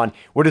going on?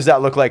 What does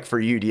that look like for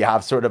you? Do you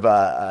have sort of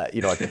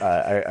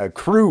a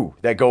crew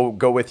that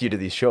go with you to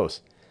these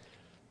shows?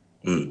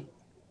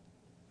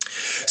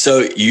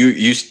 So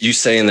you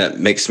saying that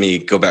makes me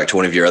go back to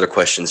one of your other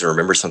questions and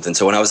remember something.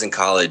 So when I was in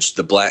college,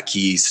 the Black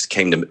Keys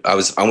I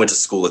went to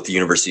school at the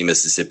University of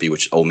Mississippi,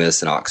 which Ole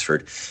Miss in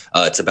Oxford.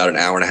 It's about an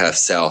hour and a half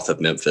south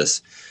of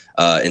Memphis.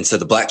 And so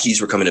the Black Keys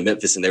were coming to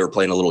Memphis and they were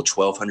playing a little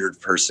 1,200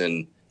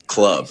 person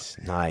club.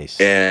 Nice.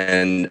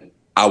 And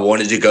I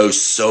wanted to go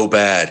so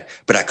bad,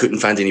 but I couldn't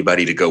find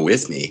anybody to go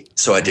with me.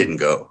 So I didn't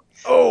go.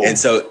 Oh. And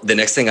so the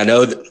next thing I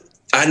know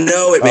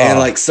it,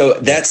 man. So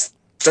that's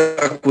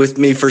stuck with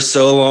me for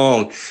so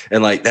long.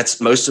 And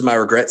that's most of my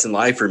regrets in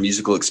life, or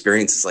musical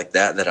experiences like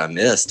that I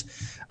missed.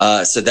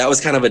 So that was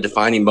kind of a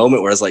defining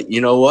moment where I was like,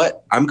 you know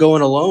what? I'm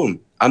going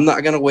alone. I'm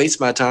not going to waste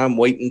my time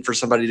waiting for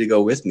somebody to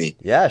go with me.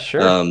 Yeah,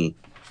 sure.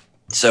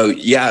 So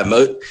yeah,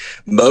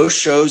 most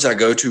shows I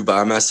go to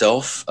by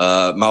myself.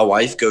 My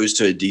wife goes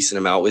to a decent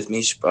amount with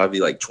me. She's probably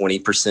like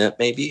 20%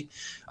 maybe.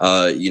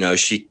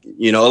 She,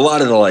 a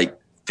lot of the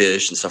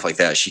Fish and stuff like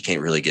that, she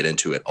can't really get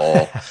into it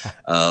all.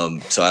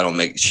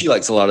 So she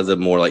likes a lot of the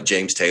more like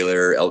James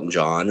Taylor, Elton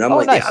John. And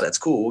I'm nice. Yeah, that's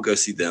cool. We'll go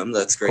see them.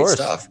 That's great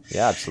stuff.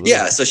 Yeah, absolutely.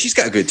 Yeah. So she's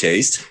got good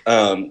taste.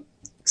 But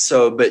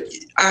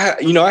I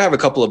have a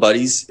couple of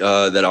buddies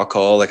that I'll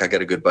call. Like, I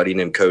got a good buddy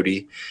named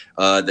Cody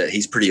that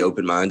he's pretty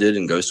open-minded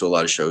and goes to a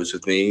lot of shows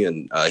with me.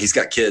 And he's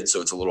got kids, so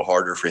it's a little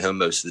harder for him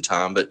most of the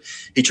time. But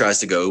he tries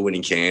to go when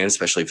he can,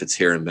 especially if it's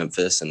here in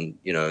Memphis and,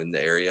 in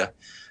the area.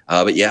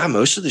 But yeah,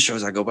 most of the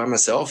shows I go by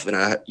myself, and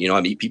I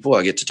meet people.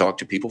 I get to talk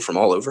to people from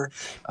all over.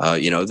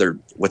 They're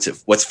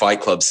what's Fight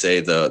Club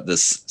say, the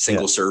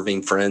single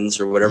serving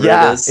friends or whatever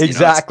it is.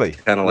 Exactly.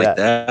 Kind of like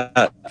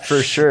that.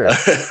 For sure.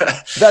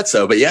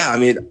 But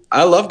yeah,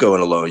 I love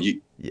going alone.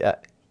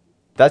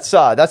 That's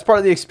part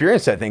of the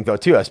experience, I think, though,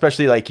 too,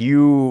 especially like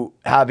you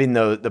having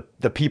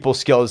the people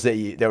skills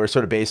that were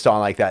sort of based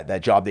on like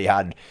that job that you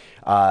had,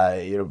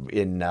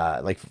 in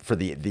like for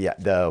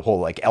the whole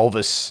like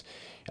Elvis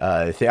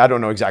thing. I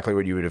don't know exactly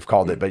what you would have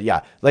called it, but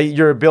yeah, like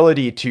your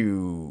ability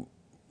to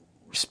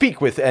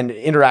speak with and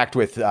interact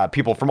with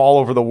people from all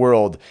over the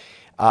world.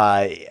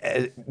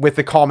 with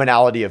the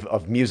commonality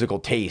of musical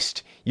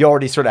taste, you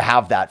already sort of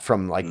have that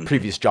from like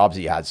previous jobs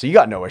that you had. So you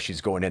got no issues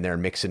going in there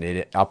and mixing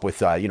it up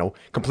with,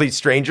 complete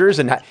strangers.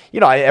 And,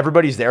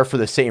 everybody's there for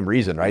the same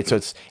reason, right? So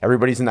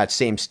everybody's in that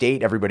same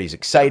state. Everybody's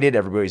excited.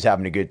 Everybody's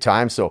having a good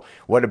time. So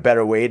what a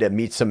better way to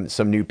meet some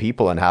new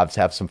people and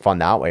have some fun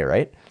that way,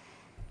 right?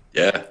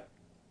 Yeah,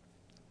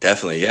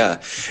 definitely.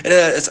 Yeah.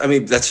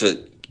 And that's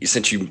what,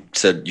 since you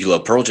said you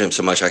love Pearl Jam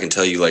so much, I can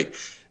tell you like,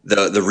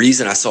 the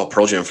reason I saw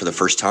Pearl Jam for the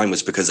first time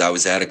was because I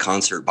was at a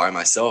concert by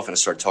myself and I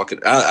started talking.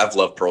 I've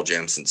loved Pearl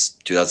Jam since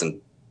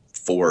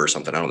 2004 or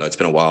something. I don't know. It's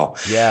been a while.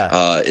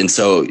 Yeah. And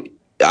so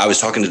I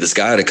was talking to this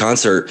guy at a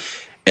concert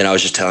and I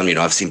was just telling him,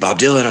 I've seen Bob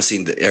Dylan, I've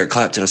seen Eric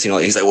Clapton, I've seen all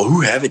that. He's like, well, who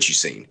haven't you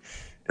seen? And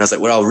I was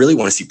like, well, I really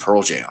want to see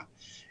Pearl Jam.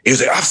 He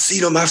was like, I've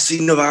seen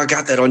them. I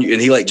got that on you.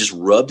 And he like just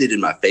rubbed it in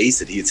my face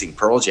that he had seen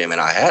Pearl Jam and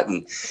I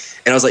hadn't.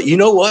 And I was like, you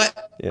know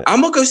what? Yeah.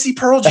 I'm going to go see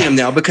Pearl Jam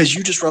now because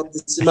you just rubbed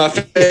this in my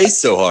face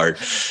so hard.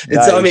 And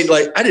nice. So,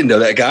 I didn't know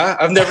that guy.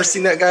 I've never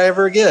seen that guy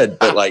ever again.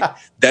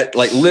 But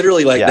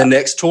literally the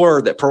next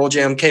tour that Pearl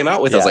Jam came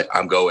out with, I was like,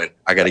 I'm going.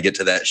 I got to get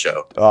to that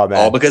show. Oh, man.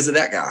 All because of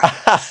that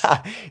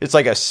guy. It's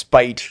like a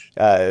spite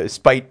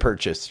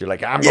purchase. You're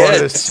like, I'm going to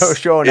this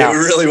show now. It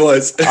really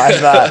was.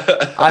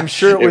 I'm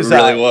sure it was. It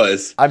really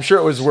was. I'm sure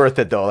it was worth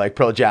it, though. Like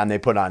Pearl Jam, they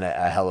put on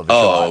a hell of a show.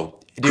 Oh,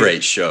 dude,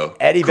 great show.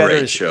 Eddie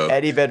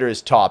Vedder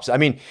is tops. I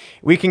mean,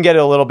 we can get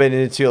a little bit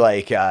into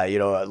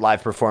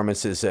live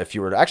performances if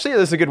you were to. Actually,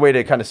 this is a good way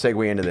to kind of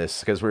segue into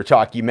this because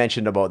you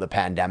mentioned about the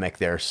pandemic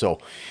there. So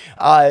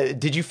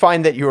did you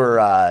find that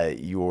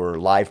your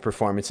live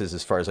performances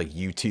as far as like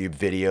YouTube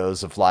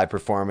videos of live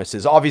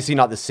performances, obviously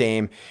not the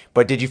same,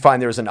 but did you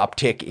find there was an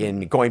uptick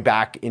in going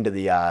back into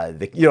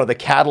the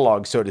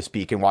catalog, so to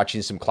speak, and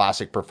watching some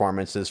classic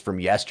performances from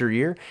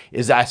yesteryear?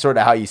 Is that sort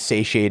of how you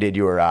satiated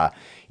your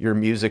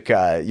music,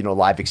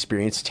 live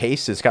experience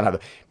taste, is kind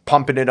of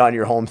pumping it on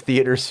your home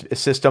theater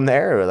system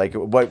there? Or like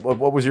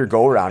what was your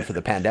go around for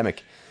the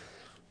pandemic?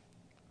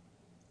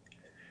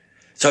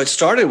 So it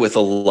started with a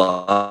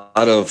lot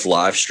of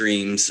live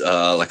streams,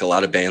 like a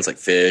lot of bands like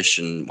Phish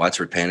and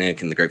Widespread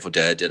Panic and the Grateful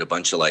Dead did a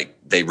bunch of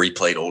they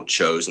replayed old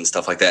shows and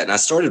stuff like that. And I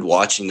started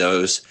watching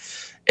those.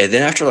 And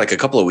then after like a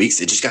couple of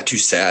weeks, it just got too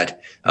sad.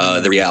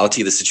 The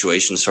reality of the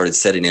situation started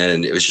setting in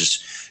and it was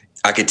just,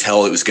 I could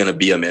tell it was going to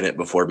be a minute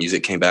before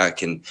music came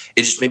back, and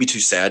it just made me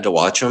too sad to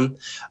watch them.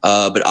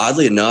 But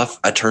oddly enough,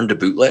 I turned to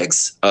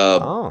bootlegs.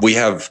 We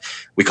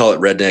call it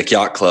Redneck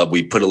Yacht Club.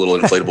 We put a little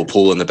inflatable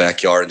pool in the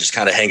backyard and just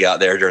kind of hang out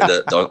there during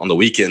on the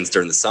weekends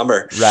during the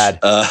summer. Rad.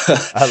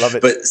 I love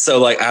it. But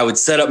so I would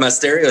set up my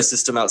stereo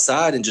system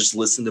outside and just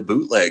listen to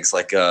bootlegs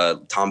like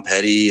Tom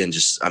Petty and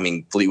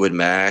Fleetwood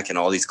Mac and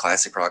all these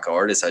classic rock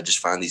artists. I just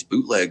find these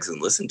bootlegs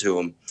and listen to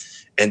them,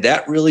 and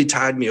that really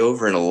tied me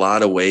over in a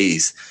lot of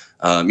ways.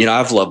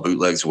 I've loved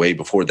bootlegs way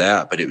before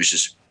that, but it was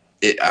just,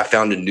 I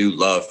found a new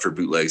love for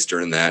bootlegs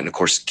during that. And of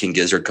course, King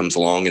Gizzard comes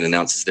along and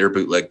announces their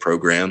bootleg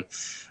program.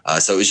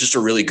 So it was just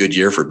a really good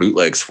year for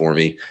bootlegs for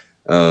me.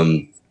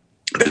 But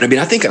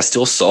I think I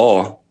still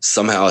saw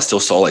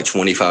like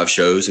 25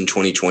 shows in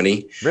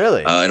 2020.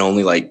 Really? And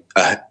only like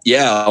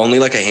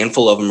a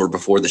handful of them were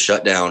before the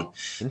shutdown.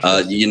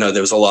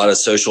 There was a lot of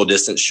social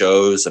distance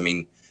shows.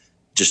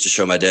 Just to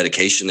show my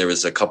dedication, there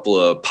was a couple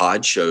of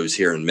pod shows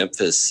here in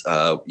Memphis.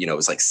 It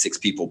was like 6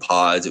 people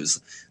pods. It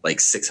was like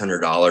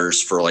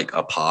 $600 for like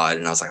a pod.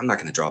 And I was like, I'm not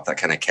going to drop that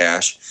kind of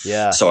cash.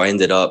 Yeah. So I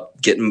ended up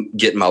getting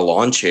my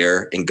lawn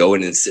chair and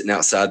going and sitting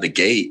outside the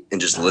gate and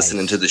just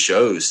listening to the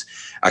shows.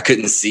 I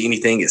couldn't see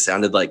anything. It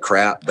sounded like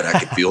crap, but I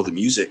could feel the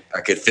music.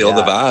 I could feel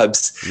the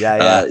vibes. Yeah.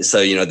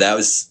 That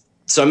was,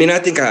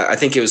 I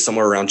think it was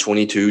somewhere around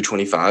 22,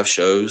 25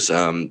 shows.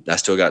 I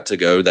still got to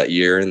go that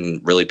year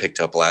and really picked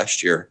up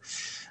last year.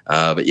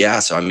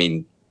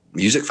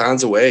 Music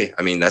finds a way.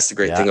 That's the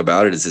great thing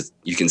about it is that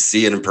you can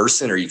see it in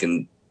person or you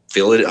can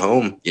feel it at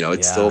home.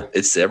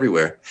 It's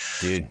everywhere.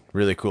 Dude,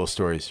 really cool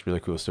stories. Really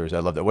cool stories. I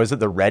love that. Was it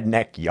the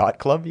Redneck Yacht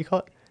Club you call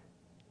it?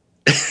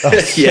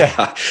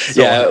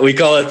 Yeah. We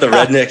call it the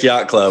Redneck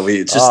Yacht Club.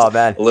 It's just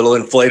a little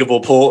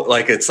inflatable pool.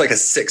 It's like a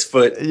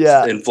 6-foot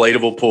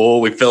inflatable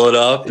pool. We fill it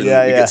up and we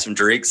get some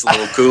drinks, a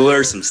little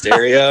cooler, some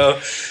stereo.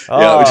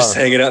 We're just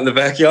hanging out in the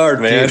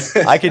backyard, man.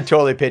 Dude, I can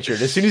totally picture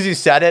it. As soon as you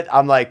said it,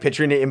 I'm like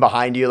picturing it in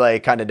behind you,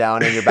 like kind of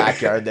down in your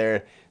backyard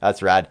there.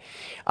 That's rad.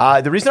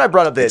 The reason I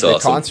brought up the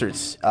awesome.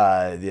 Concerts,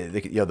 I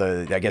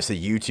guess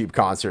the YouTube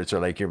concerts, or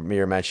like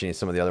you're mentioning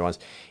some of the other ones,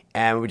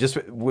 and we just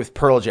with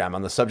Pearl Jam,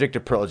 on the subject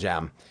of Pearl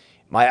Jam,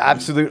 my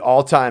absolute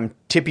all-time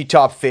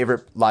tippy-top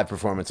favorite live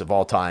performance of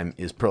all time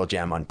is Pearl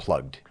Jam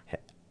Unplugged.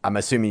 I'm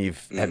assuming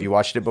have you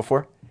watched it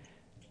before?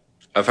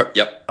 I've heard.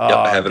 Yep.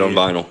 I have it on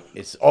vinyl.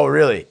 It's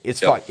really? It's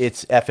fun.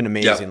 It's effing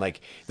amazing.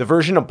 Like the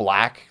version of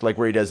Black, like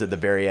where he does at the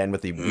very end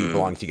with the We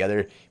Belong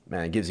Together.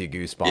 Man, it gives you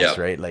goosebumps,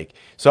 right? Like,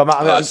 so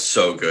I'm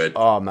so good.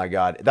 Oh my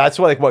god, that's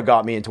what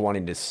got me into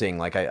wanting to sing.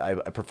 Like, I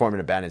performed in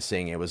a band and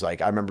sing. It was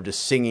like I remember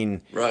just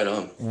singing right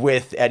on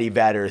with Eddie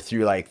Vedder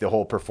through like the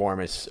whole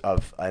performance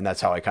and that's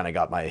how I kind of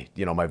got my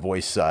my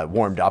voice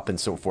warmed up and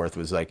so forth.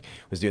 Was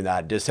doing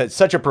that. Just had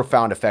such a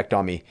profound effect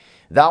on me.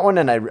 That one,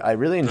 and I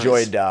really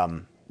enjoyed.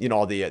 Nice.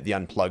 The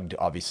Unplugged,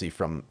 obviously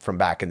from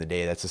back in the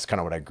day. That's just kind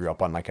of what I grew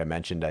up on. Like I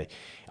mentioned,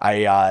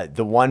 I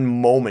the one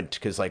moment,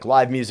 because like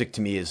live music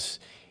to me is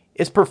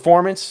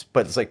performance,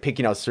 but it's like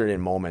picking out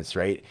certain moments,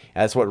 right?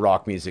 And that's what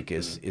rock music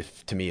is.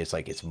 If to me, it's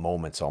like it's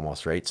moments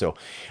almost, right? So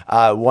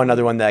one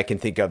other one that I can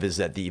think of is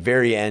at the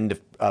very end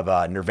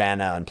of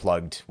Nirvana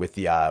Unplugged with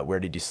the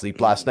Where Did You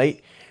Sleep Last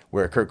Night?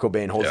 Where Kurt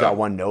Cobain holds that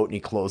one note and he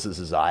closes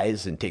his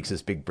eyes and takes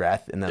this big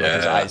breath, and then like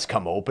his eyes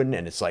come open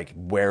and it's like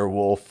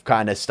werewolf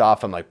kind of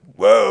stuff. I'm like,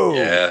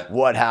 whoa,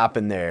 what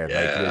happened there?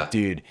 Like,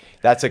 dude,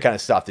 that's the kind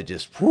of stuff that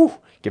just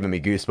giving me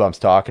goosebumps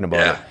talking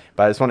about it.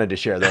 But I just wanted to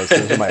share those.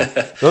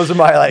 Those are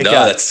my like.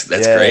 No, that's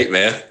great,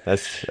 man.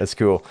 That's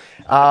cool.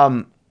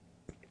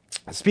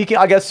 Speaking,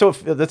 I guess, so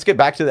let's get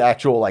back to the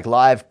actual like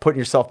live, putting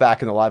yourself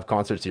back in the live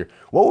concerts here.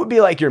 What would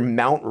be like your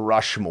Mount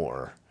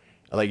Rushmore,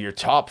 like your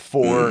top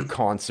 4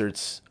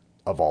 concerts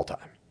of all time?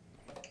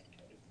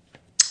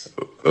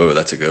 Oh,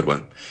 that's a good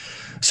one.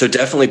 So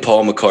definitely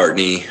Paul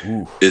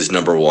McCartney is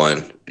number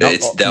 1.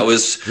 That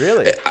was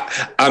really.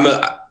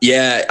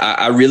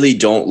 I really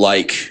don't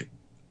like.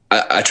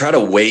 I try to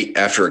wait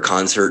after a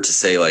concert to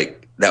say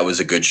like that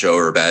was a good show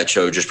or a bad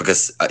show, just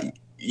because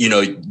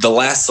the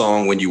last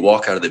song when you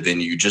walk out of the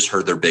venue, you just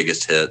heard their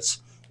biggest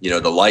hits.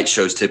 The light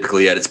show's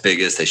typically at its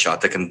biggest. They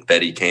shot the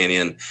confetti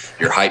canyon.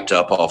 You're hyped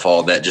up off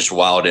all that just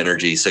wild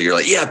energy. So you're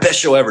like, yeah, best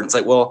show ever. And it's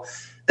like, well,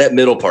 that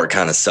middle part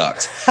kind of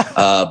sucked.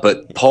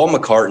 But Paul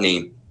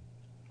McCartney,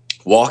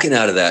 walking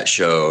out of that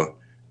show,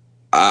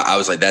 I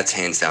was like, that's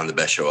hands down the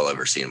best show I'll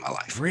ever see in my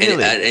life.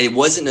 Really? And it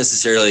wasn't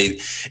necessarily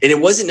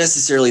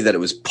that it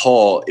was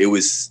Paul. It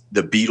was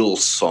the Beatles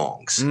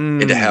songs,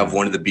 and to have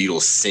one of the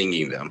Beatles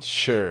singing them.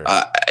 Sure.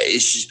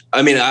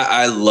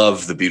 I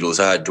love the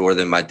Beatles. I adore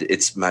them.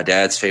 It's my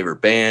dad's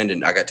favorite band,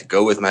 and I got to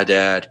go with my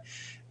dad.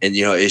 And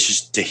it's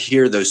just to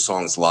hear those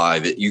songs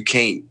live. You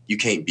can't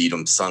beat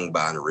them sung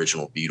by an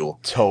original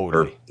Beatle.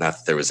 Totally. Or not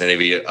that there was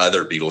any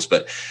other Beatles,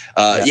 but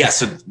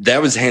so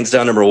that was hands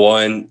down number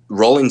 1.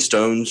 Rolling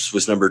Stones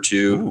was number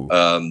 2.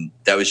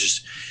 That was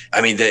just,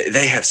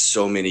 they have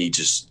so many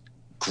just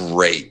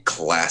great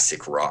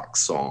classic rock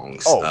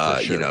songs. Oh,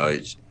 for sure.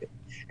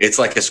 It's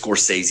like a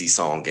Scorsese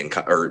song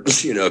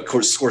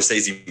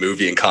Scorsese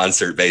movie in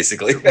concert,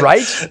 basically.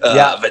 Right?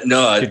 But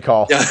no. Good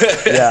call.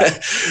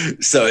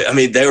 So,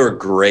 they were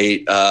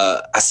great.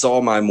 I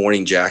saw My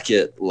Morning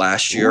Jacket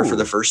last year for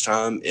the first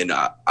time, and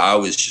I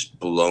was just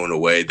blown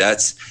away.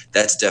 That's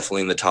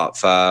definitely in the top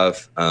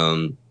 5.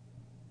 I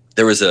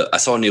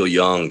saw Neil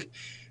Young,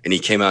 and he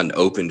came out and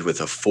opened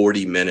with a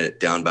 40-minute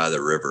Down by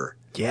the River.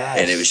 Yeah.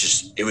 And it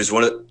was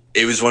one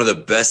of the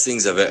best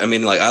things of it.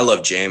 I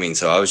love jamming,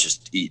 so I was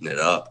just eating it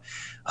up.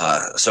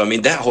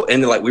 That whole,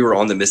 and like we were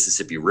on the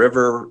Mississippi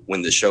River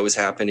when the show was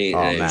happening,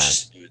 and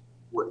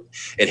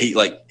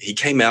he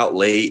came out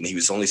late, and he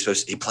was only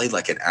he played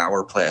like an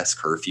hour past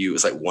curfew. It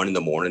was like 1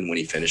 a.m. when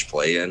he finished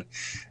playing.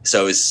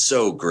 So it was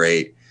so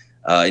great.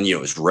 And it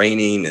was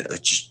raining. It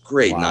was just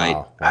great night.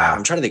 Wow.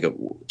 I'm trying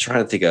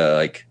to think of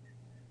like.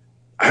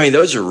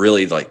 Those are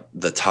really like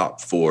the top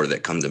 4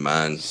 that come to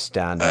mind.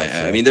 Stand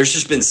out. There's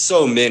just been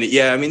so many.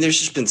 Yeah, there's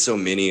just been so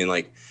many, and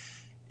like,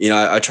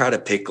 I try to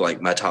pick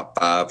like my top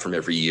 5 from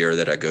every year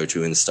that I go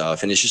to and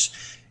stuff, and it's just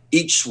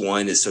each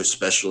one is so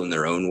special in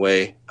their own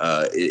way.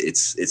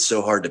 It's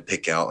so hard to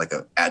pick out like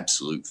an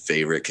absolute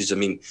favorite, because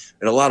in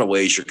a lot of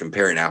ways you're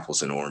comparing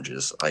apples and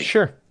oranges. Like,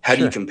 how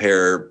do you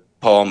compare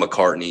Paul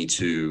McCartney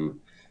to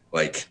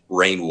like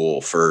Rain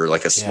Wolf or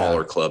like a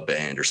smaller club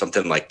band or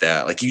something like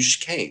that? Like, you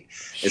just can't.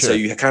 And so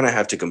you kind of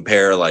have to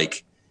compare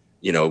like,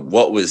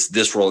 what was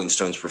this Rolling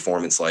Stones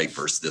performance like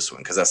versus this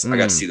one? Because I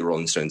got to see the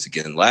Rolling Stones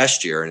again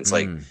last year, and it's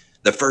like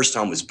the first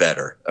time was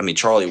better.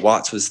 Charlie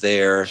Watts was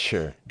there.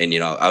 Sure. And,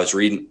 I was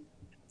reading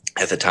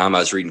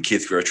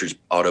Keith Richards'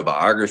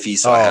 autobiography.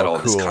 So I had all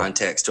this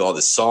context to all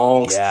the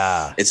songs.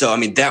 Yeah. And so,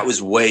 that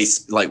was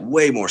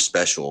way more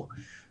special.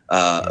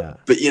 But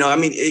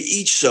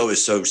each show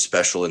is so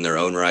special in their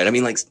own right.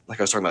 Like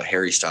I was talking about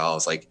Harry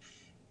Styles, like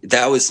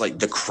that was like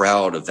the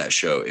crowd of that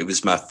show. It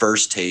was my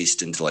first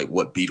taste into like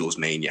what Beatles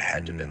Mania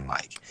had to have been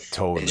like.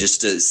 Totally. And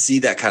just to see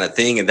that kind of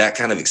thing and that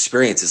kind of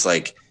experience is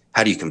like,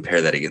 how do you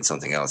compare that against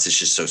something else? It's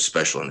just so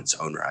special in its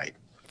own right.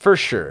 For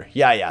sure.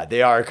 Yeah.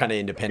 They are kind of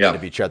independent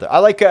of each other. I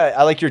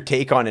like your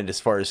take on it as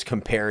far as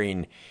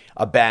comparing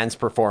a band's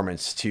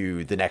performance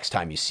to the next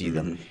time you see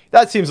them.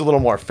 That seems a little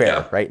more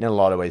fair, right? In a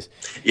lot of ways.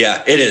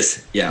 Yeah, it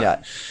is.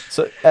 Yeah.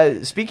 So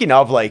speaking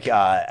of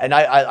and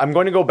I'm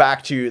going to go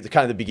back to the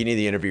kind of the beginning of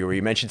the interview where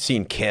you mentioned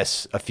seeing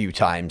Kiss a few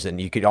times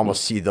and you could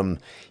almost see them,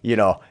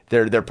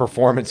 their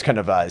performance kind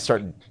of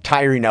start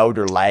tiring out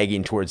or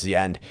lagging towards the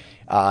end.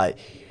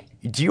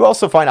 Do you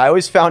also find, I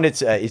always found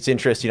it's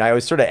interesting. I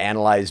always sort of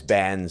analyze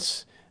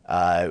bands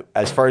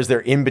as far as their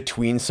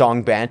in-between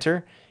song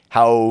banter,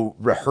 how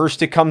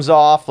rehearsed it comes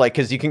off,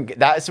 because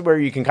that's where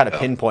you can kind of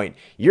pinpoint.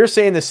 You're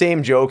saying the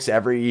same jokes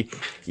every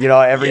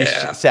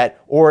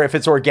set, or if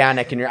it's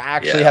organic and you're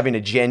actually having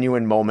a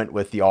genuine moment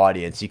with the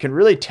audience, you can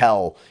really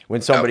tell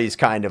when somebody's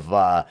kind of.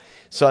 I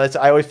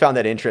always found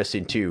that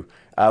interesting too.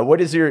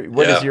 What is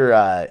your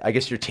I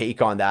guess your take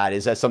on that?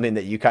 Is that something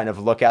that you kind of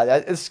look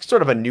at? It's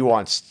sort of a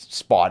nuanced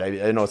spot.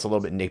 I know it's a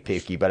little bit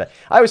nitpicky, but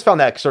I always found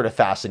that sort of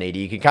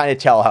fascinating. You can kind of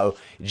tell how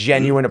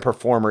genuine a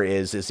performer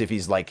is if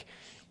he's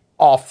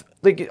off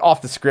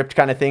the script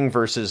kind of thing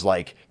versus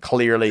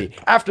clearly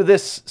after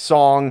this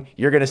song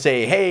you're gonna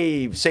say,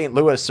 hey, St.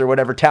 Louis or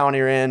whatever town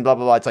you're in, blah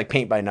blah blah. It's like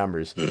paint by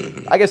numbers.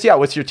 I guess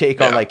what's your take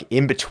on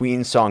in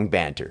between song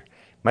banter?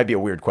 Might be a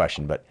weird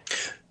question, but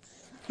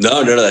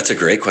no, that's a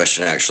great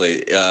question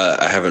actually.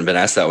 I haven't been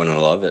asked that one and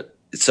I love it.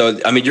 So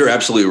I mean, you're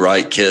absolutely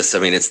right, Kiss. I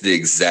mean, it's the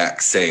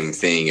exact same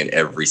thing in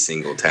every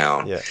single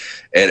town.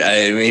 And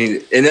I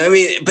mean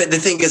but the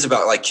thing is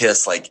about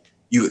Kiss,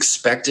 you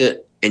expect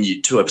it and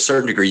you, to a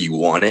certain degree, you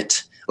want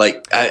it.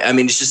 I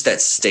mean, it's just that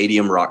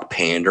stadium rock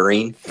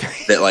pandering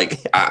that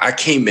I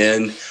came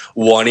in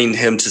wanting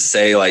him to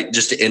say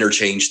just to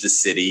interchange the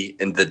city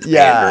and the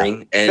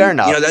pandering. And fair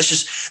enough.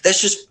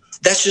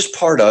 That's just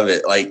part of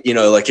it.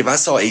 If I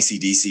saw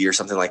AC/DC or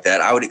something like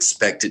that, I would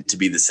expect it to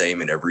be the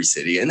same in every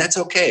city, and that's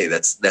okay.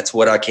 That's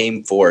what I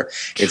came for.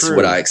 It's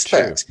what I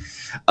expect.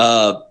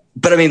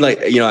 But I mean,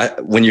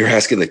 when you're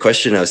asking the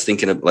question, I was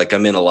thinking of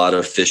I'm in a lot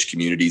of Phish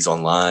communities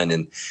online,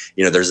 and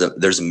there's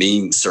a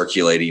meme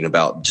circulating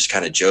about just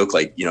kind of joke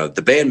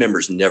the band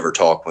members never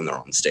talk when they're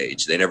on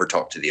stage. They never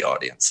talk to the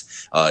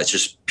audience. It's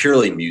just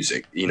purely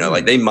music.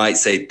 They might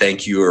say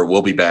thank you or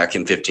we'll be back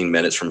in 15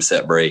 minutes from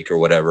set break or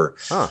whatever,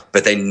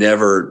 but they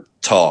never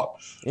talk.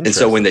 And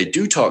so when they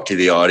do talk to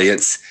the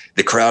audience,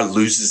 the crowd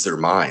loses their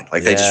mind.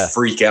 They just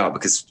freak out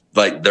because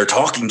they're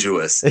talking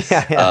to us.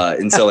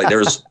 And so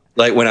there's.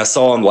 When I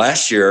saw him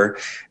last year,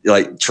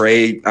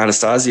 Trey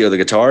Anastasio, the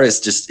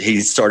guitarist, he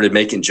started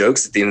making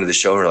jokes at the end of the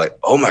show. And we're like,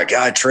 oh my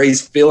God,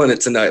 Trey's feeling it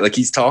tonight.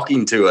 He's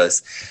talking to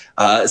us.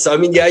 So, I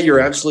mean,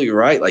 you're absolutely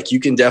right. You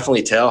can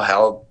definitely tell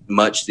how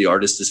much the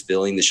artist is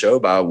feeling the show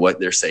by what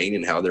they're saying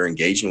and how they're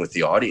engaging with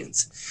the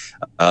audience.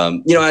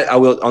 I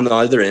will, on the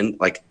other end,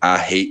 I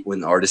hate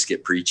when artists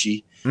get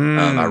preachy.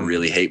 I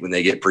really hate when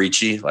they get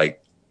preachy.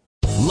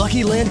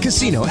 Lucky Land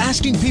Casino,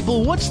 asking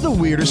people, what's the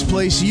weirdest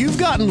place you've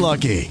gotten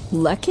lucky?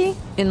 Lucky?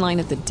 In line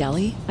at the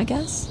deli, I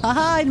guess?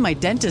 Aha, in my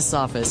dentist's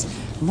office.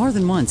 More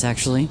than once,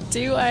 actually.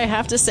 Do I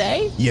have to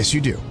say? Yes,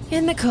 you do.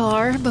 In the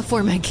car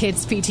before my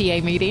kids'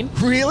 PTA meeting.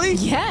 Really?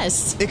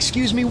 Yes.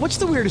 Excuse me, what's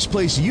the weirdest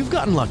place you've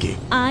gotten lucky?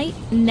 I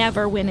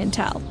never win and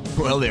tell.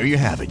 Well, there you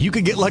have it. You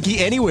can get lucky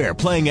anywhere,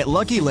 playing at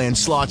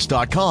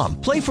LuckyLandSlots.com.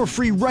 Play for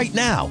free right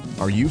now.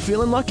 Are you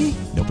feeling lucky?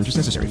 No purchase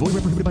necessary. Void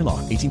where prohibited by law.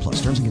 18+.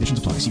 Terms and conditions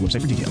apply. See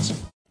website for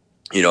details.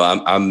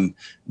 I'm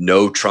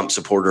no Trump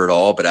supporter at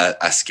all, but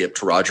I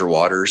skipped Roger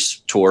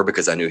Waters' tour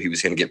because I knew he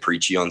was going to get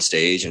preachy on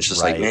stage. And it's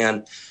just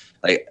man,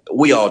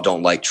 we all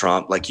don't like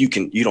Trump. You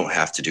don't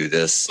have to do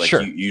this.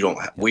 Sure. You don't.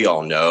 We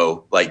all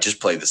know. Just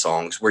play the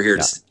songs. We're here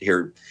to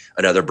hear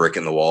another brick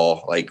in the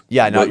wall. Not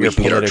we your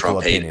can get our political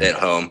Trump hate at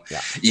home.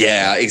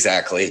 Yeah,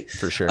 exactly.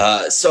 For sure.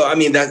 So I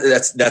mean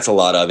that's a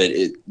lot of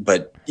it.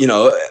 But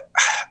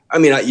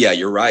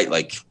you're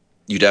right.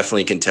 You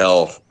definitely can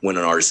tell when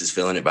an artist is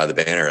feeling it by the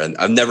banner. And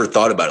I've never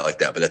thought about it like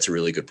that, but that's a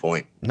really good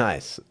point.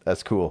 Nice.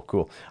 That's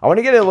cool. I want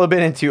to get a little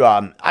bit into,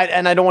 I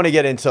don't want to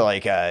get into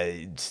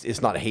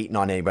it's not hating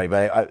on anybody,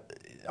 but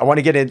I want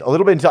to get in a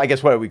little bit into, I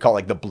guess, what we call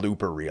the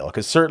blooper reel.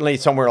 Because certainly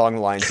somewhere along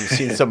the lines, you've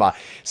seen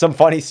some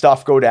funny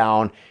stuff go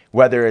down.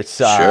 Whether it's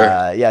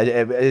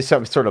it's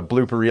some sort of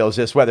blooper reels,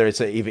 just whether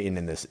it's even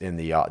in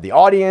the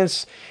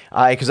audience,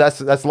 because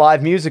that's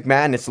live music,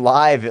 man. It's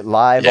live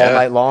all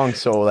night long.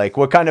 So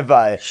what kind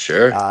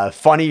of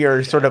funny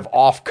or sort of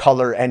off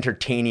color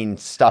entertaining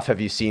stuff have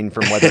you seen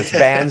from whether it's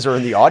bands or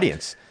in the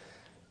audience?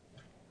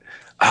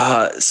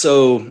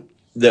 So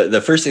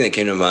the first thing that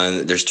came to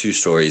mind, there's two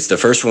stories. The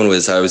first one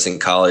was I was in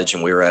college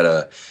and we were at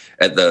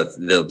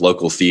the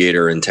local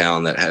theater in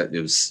town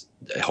that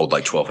hold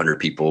 1,200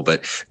 people,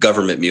 but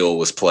Government Mule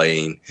was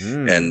playing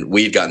and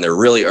we'd gotten there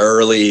really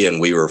early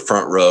and we were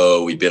front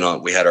row. We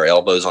had our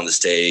elbows on the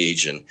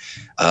stage and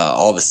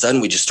all of a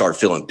sudden we just started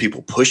feeling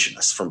people pushing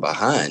us from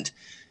behind.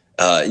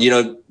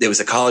 It was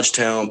a college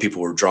town.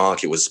 People were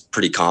drunk. It was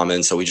pretty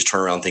common. So we just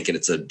turned around thinking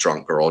it's a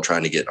drunk girl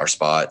trying to get our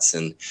spots.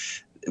 And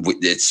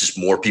it's just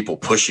more people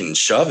pushing and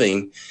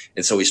shoving.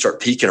 And so we start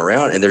peeking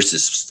around, and there's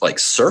this like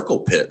circle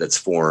pit that's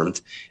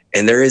formed,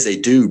 and there is a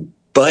dude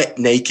butt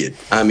naked.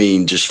 I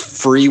mean, just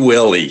free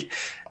willy.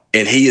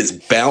 And he is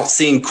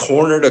bouncing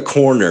corner to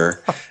corner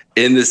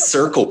in this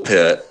circle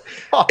pit.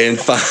 And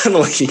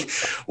finally,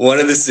 one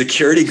of the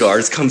security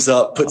guards comes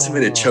up, puts him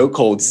in a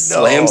chokehold,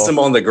 slams him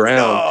on the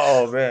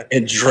ground,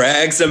 and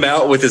drags him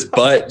out with his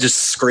butt just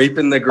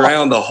scraping the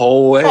ground the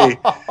whole way.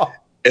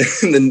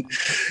 And then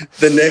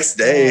the next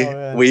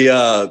day,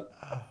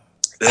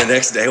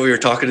 we were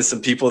talking to some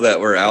people that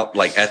were out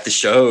like at the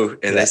show,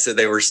 and they said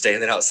they were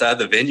standing outside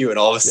the venue, and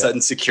all of a sudden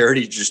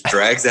security just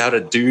drags out a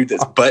dude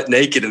that's butt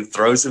naked and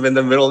throws him in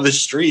the middle of the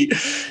street.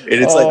 And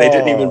it's like they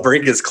didn't even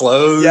bring his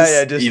clothes.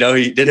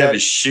 He didn't have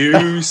his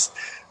shoes.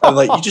 I'm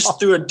like, you just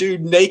threw a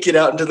dude naked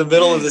out into the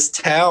middle of this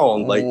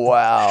town. Like,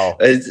 wow.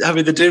 I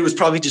mean, the dude was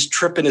probably just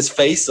tripping his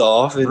face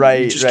off, and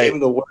you just gave him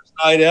the worst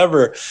night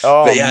ever.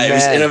 But yeah, it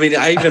was, and I mean,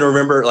 I even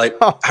remember, like,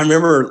 I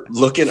remember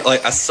looking,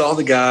 like, I saw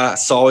the guy, I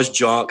saw his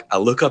junk. I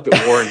look up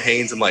at Warren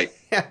Haynes. I'm like,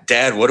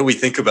 Dad, what do we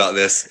think about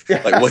this?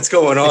 Like, what's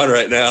going on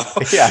right now?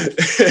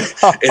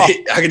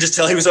 And I could just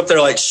tell he was up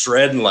there, like,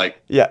 shredding,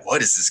 like,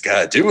 what is this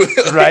guy doing?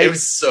 It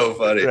was so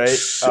funny.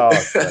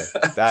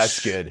 That's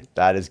good.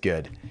 That is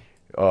good.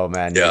 Oh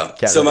man. Yeah.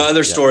 So my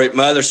other story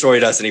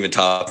doesn't even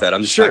top that.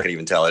 I'm just not gonna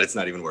even tell it. It's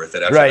not even worth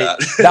it after that.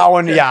 That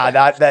one,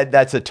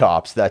 that's a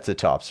tops. That's a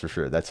tops for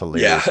sure. That's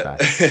hilarious. Man.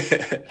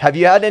 Have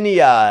you had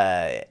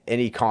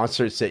any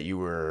concerts that you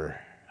were,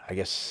 I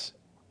guess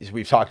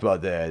we've talked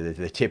about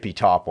the tippy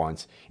top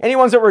ones. Any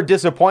ones that were a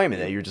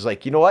disappointment that you're just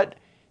like, you know what?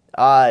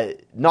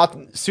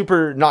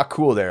 Not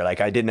cool there.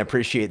 Like, I didn't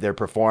appreciate their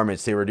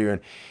performance. They were doing,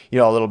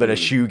 a little bit of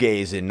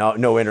shoegaze and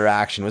no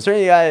interaction. Was there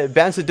any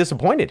bands that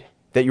disappointed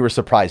that you were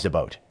surprised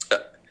about?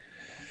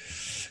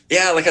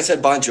 Yeah, like I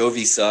said, Bon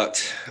Jovi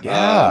sucked.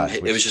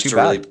 It was just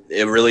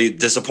really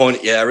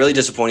disappointing. Yeah, really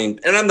disappointing.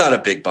 And I'm not a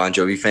big Bon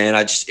Jovi fan.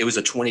 It was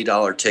a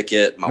 $20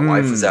 ticket. My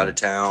wife was out of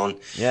town.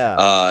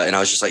 And I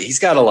was just like, he's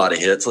got a lot of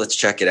hits. Let's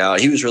check it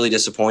out. He was really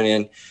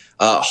disappointing.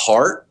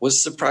 Heart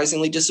was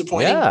surprisingly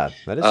disappointing. Yeah,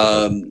 that is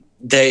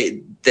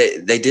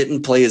they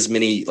didn't play as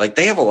many. Like,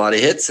 they have a lot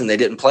of hits, and they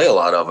didn't play a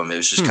lot of them. It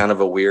was just kind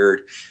of a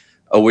weird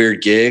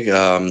gig.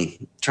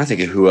 Trying to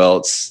think of who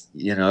else,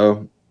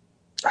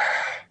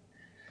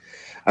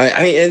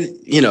 I mean,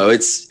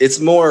 it's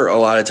more a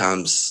lot of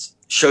times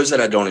shows that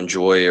I don't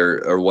enjoy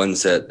or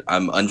ones that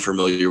I'm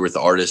unfamiliar with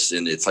the artist.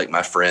 And it's like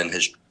my friend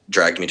has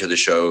dragged me to the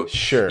show.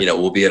 Sure.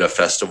 We'll be at a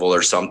festival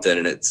or something.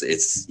 And it's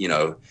he's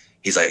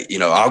like,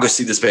 I'll go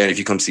see this band if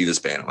you come see this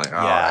band. I'm like,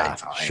 all right,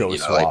 fine. Show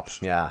swap.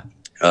 So,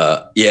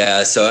 I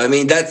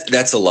mean,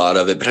 that's a lot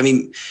of it. But I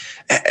mean,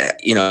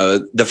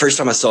 the first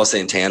time I saw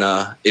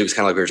Santana, it was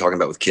kind of like we were talking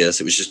about with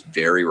Kiss. It was just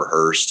very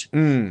rehearsed.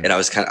 And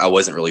I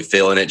wasn't really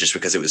feeling it just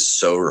because it was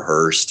so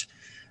rehearsed.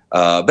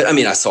 But I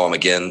mean, I saw him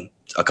again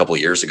a couple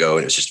of years ago,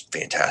 and it was just a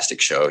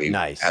fantastic show.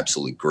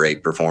 Absolutely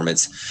great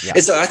performance. Yeah.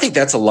 And so I think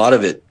that's a lot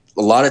of it.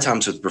 A lot of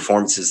times with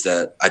performances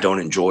that I don't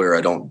enjoy or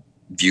I don't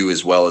view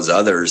as well as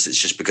others, it's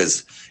just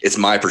because it's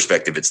my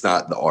perspective. It's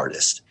not the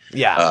artist.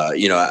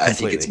 I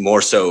think it's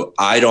more so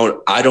I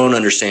don't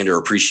understand or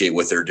appreciate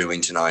what they're doing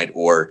tonight,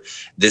 or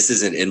this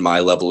isn't in my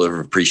level of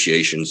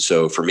appreciation.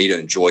 So for me to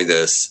enjoy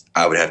this,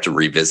 I would have to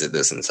revisit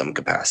this in some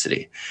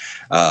capacity.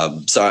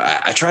 So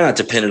I try not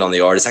to pin it on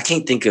the artist. I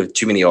can't think of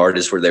too many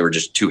artists where they were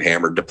just too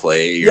hammered to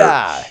play,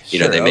 or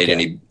they made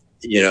any.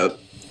 So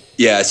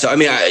I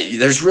mean,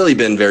 there's really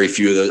been very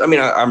few of those. I mean,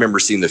 I remember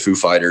seeing the Foo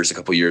Fighters a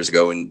couple of years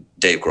ago, and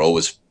Dave Grohl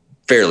was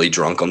fairly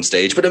drunk on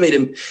stage, but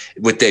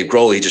with Dave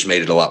Grohl, he just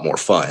made it a lot more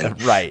fun.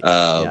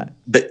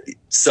 But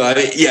so, I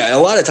mean, a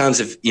lot of times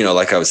if,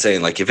 like I was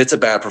saying, like if it's a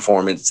bad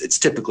performance, it's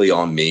typically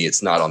on me.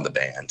 It's not on the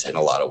band in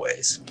a lot of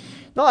ways.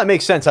 No, that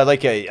makes sense. I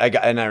like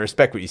and I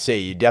respect what you say.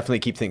 You definitely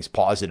keep things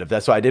positive.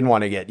 That's why I didn't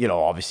want to get,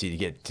 obviously to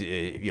get,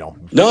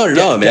 No,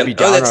 man.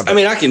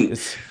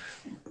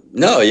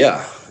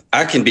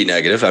 I can be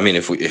negative. I mean,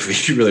 if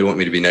you really want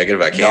me to be negative,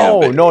 I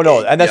can.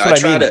 No. And that's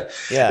what I mean.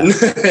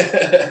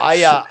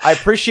 I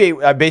appreciate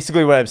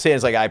basically what I'm saying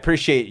is like, I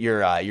appreciate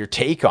your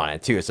take on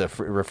it too. It's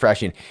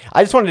refreshing.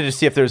 I just wanted to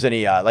see if there's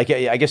any, like,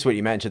 I guess what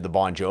you mentioned, the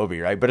Bon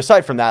Jovi, right? But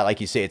aside from that,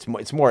 like you say,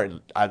 it's more,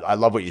 I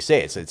love what you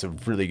say. It's a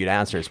really good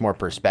answer. It's more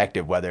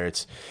perspective, whether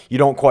it's, you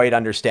don't quite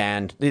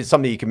understand, it's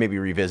something you can maybe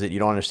revisit. You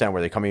don't understand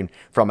where they're coming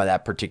from at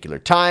that particular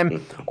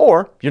time,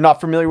 or you're not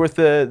familiar with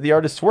the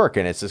artist's work.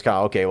 And it's just kind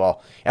of, okay,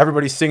 well,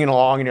 everybody's singing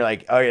along and you're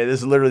like, oh yeah, this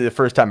is literally the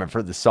first time I've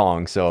heard the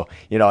song. So,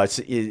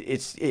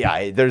 it's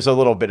there's a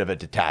little bit of a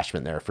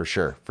detachment there for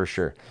sure.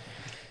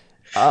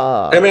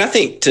 I mean, I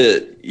think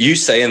to you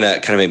saying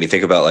that kind of made me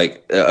think about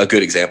like a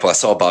good example. I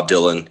saw Bob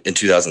Dylan in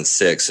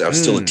 2006. I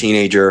was still a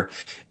teenager.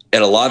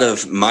 And a lot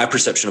of my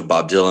perception of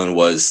Bob Dylan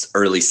was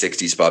early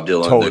 60s Bob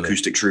Dylan, the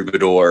acoustic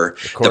troubadour,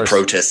 the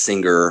protest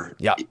singer.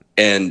 Yeah.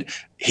 And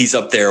he's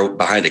up there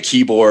behind a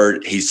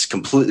keyboard. He's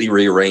completely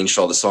rearranged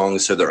all the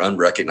songs so they're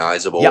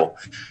unrecognizable.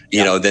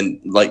 Then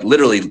like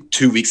literally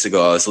 2 weeks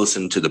ago, I was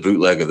listening to the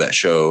bootleg of that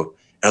show,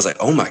 I was like,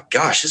 oh my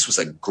gosh, this was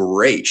a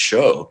great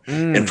show.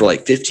 And for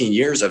like 15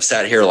 years, I've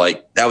sat here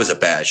like that was a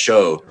bad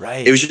show.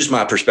 Right. It was just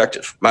my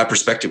perspective. My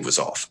perspective was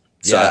off.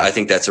 So I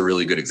think that's a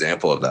really good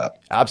example of that.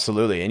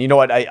 Absolutely. And you know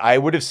what? I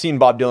would have seen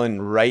Bob Dylan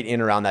right in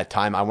around that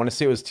time. I want to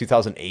say it was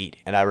 2008.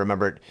 And I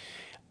remember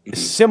it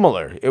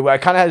similar. I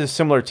kind of had a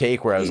similar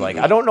take where I was like,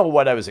 I don't know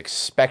what I was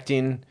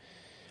expecting.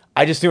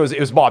 I just knew it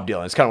was Bob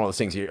Dylan. It's kind of one of those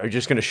things you're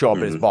just going to show up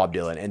as Bob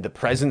Dylan. And the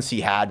presence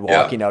he had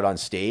walking out on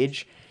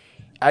stage,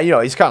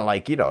 he's kind of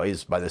like,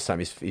 he's by this time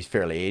he's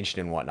fairly aged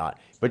and whatnot.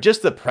 But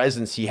just the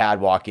presence he had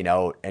walking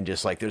out and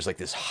just like there's like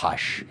this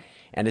hush.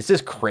 And it's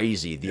just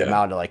crazy the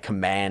amount of like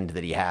command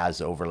that he has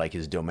over like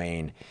his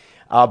domain.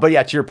 But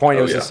yeah, to your point,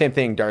 it was the same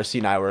thing. Darcy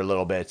and I were a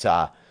little bit,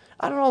 a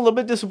little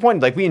bit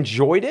disappointed. Like we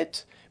enjoyed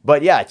it,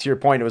 but yeah, to your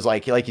point, it was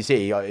like you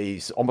say,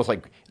 he's almost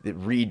like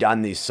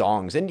redone these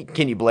songs. And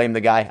can you blame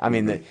the guy? I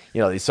mean,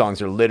 these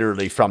songs are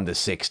literally from the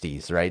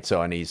 '60s, right?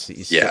 So, and he's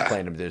still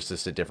playing them. There's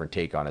just a different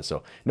take on it.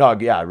 So no,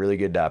 really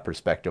good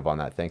perspective on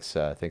that. Thanks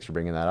for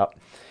bringing that up.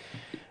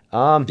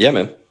 Yeah,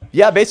 man.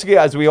 Yeah, basically,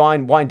 as we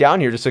wind down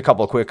here, just a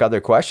couple of quick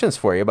other questions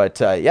for you. But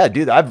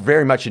dude, I've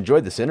very much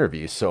enjoyed this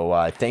interview.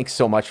 So thanks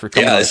so much for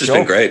coming on the show. Yeah, this has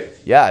been great.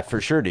 Yeah,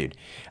 for sure, dude.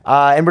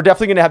 And we're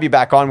definitely going to have you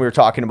back on. We were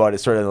talking about it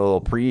sort of a little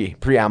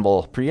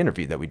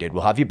pre-interview that we did.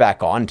 We'll have you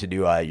back on to do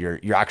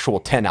your actual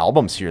 10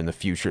 albums here in the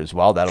future as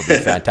well. That'll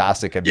be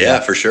fantastic.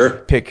 For sure.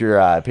 Pick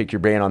your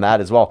brain on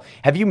that as well.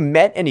 Have you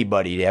met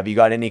anybody? Have you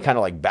got any kind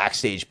of like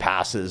backstage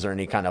passes or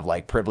any kind of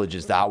like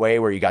privileges that way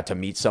where you got to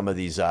meet some of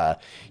these,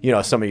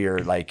 some of your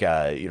like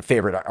your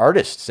favorite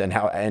artists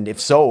and if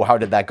so, how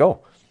did that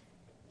go?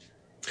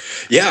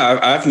 Yeah,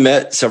 I've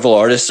met several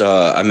artists.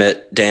 I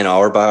met Dan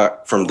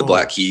Auerbach from the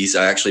Black Keys.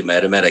 I actually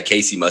met him at a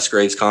Casey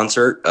Musgraves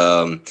concert.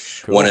 Cool.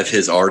 One of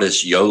his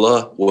artists,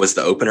 Yola, was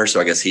the opener,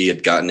 so I guess he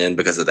had gotten in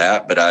because of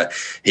that. But I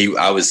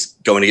was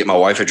going to get my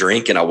wife a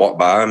drink, and I walked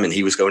by him, and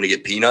he was going to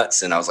get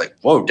peanuts, and I was like,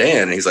 "Whoa,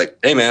 Dan!" And he's like,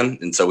 "Hey, man!"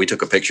 And so we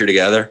took a picture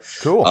together.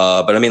 Cool.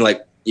 But I mean,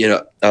 like,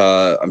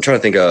 I'm trying to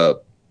think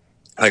of.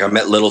 Like I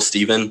met Little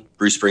Steven,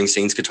 Bruce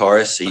Springsteen's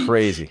guitarist.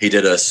 Crazy. He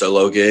did a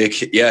solo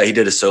gig. Yeah, he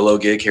did a solo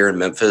gig here in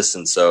Memphis,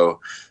 and so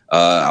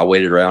I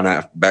waited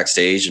around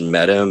backstage and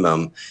met him.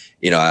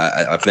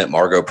 I've met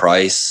Margot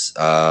Price.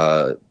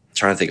 Trying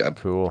to think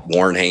of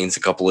Warren Haynes a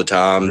couple of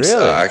times.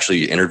 Really? I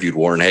actually interviewed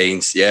Warren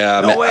Haynes.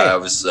 Yeah, I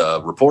was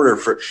a reporter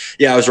for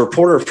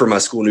my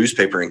school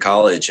newspaper in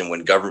college, and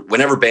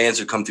whenever bands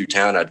would come through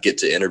town, I'd get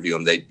to interview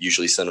them. They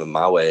usually send them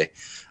my way.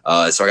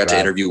 So I got to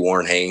interview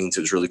Warren Haynes.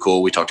 It was really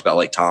cool. We talked about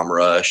like Tom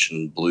Rush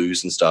and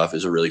blues and stuff. It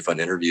was a really fun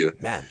interview.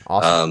 Man,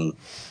 awesome.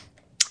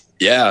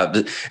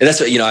 And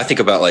that's what, I think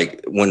about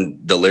like when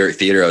the Lyric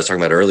Theater I was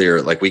talking about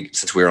earlier, like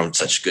since we were on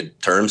such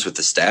good terms with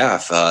the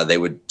staff, they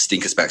would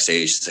sneak us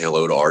backstage to say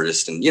hello to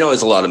artists. And,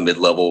 there's a lot of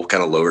mid-level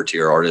kind of lower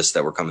tier artists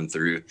that were coming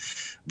through.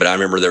 But I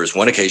remember there was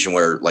one occasion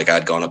where like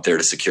I'd gone up there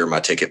to secure my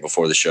ticket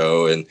before the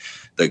show. And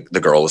the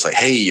girl was like,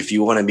 "Hey, if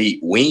you want to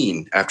meet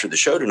Ween after the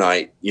show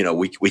tonight,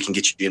 we can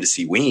get you in to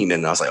see Ween."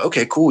 And I was like,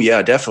 "Okay, cool.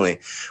 Yeah, definitely."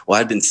 Well,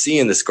 I'd been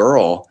seeing this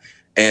girl,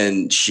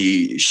 and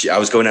I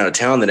was going out of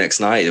town the next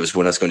night. It was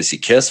when I was going to see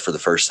Kiss for the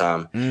first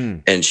time.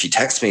 And she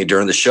texted me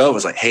during the show and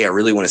was like, "Hey, I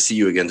really want to see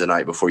you again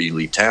tonight before you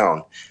leave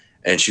town."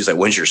 And she was like,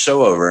 "When's your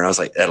show over?" And I was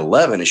like, "At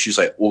 11. And she was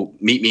like, "Well,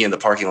 meet me in the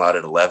parking lot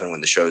at 11 when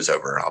the show's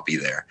over and I'll be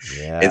there."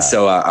 Yeah. And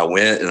so I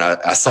went and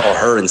I saw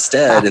her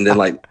instead. And then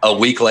like a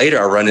week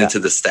later, I run into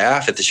the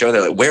staff at the show. And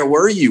they're like, "Where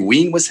were you?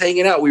 Ween was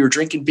hanging out. We were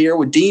drinking beer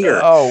with Diener."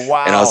 Oh,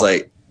 wow. And I was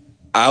like,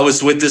 I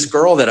was with this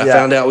girl that I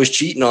found out was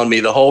cheating on me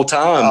the whole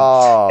time.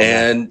 Oh,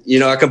 and,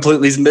 I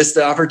completely missed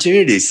the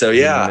opportunity. So,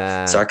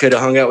 so I could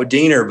have hung out with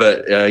Diener,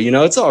 but,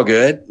 it's all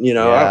good.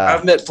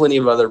 I've met plenty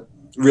of other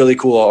really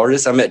cool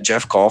artists. I met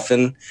Jeff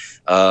Coffin,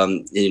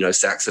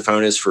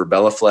 saxophonist for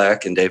Bella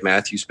Fleck and Dave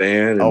Matthews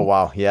Band. And, oh,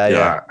 wow.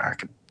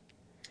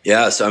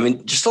 Yeah. So, I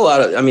mean, just a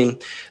lot of,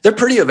 they're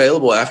pretty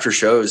available after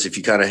shows if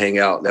you kind of hang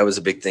out. That was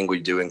a big thing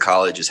we'd do in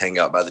college is hang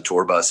out by the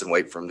tour bus and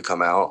wait for them to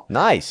come out.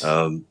 Nice.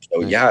 College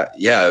was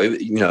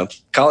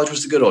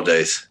the good old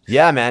days.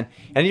 Yeah, man.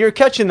 And you're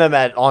catching them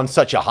on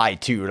such a high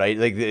too, right?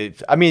 Like,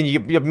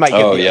 you might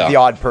get the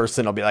odd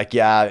person will be like,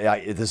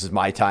 yeah, this is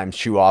my time,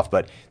 shoe off.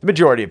 But the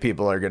majority of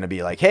people are going to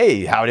be like,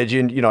 "Hey, how did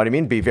you, you know what I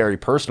mean?" Be very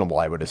personable,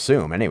 I would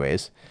assume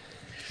anyways.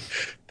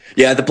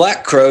 Yeah, the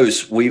Black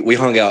Crowes, we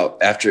hung out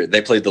after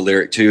they played the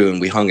Lyric too,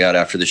 and we hung out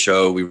after the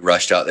show. We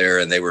rushed out there,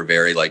 and they were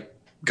very like,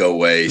 "Go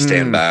away,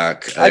 stand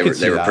back." They were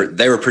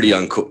pretty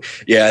uncool.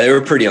 Yeah, they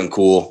were pretty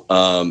uncool.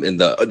 And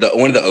the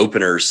one of the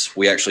openers,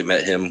 we actually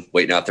met him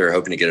waiting out there,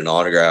 hoping to get an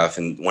autograph.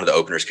 And one of the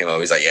openers came up.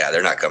 He's like, "Yeah,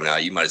 they're not coming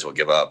out. You might as well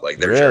give up. Like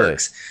they're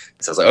jerks."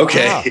 So I was like,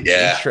 "Okay, wow,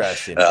 yeah."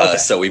 Interesting. Okay.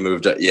 So we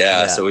moved.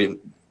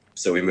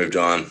 So we moved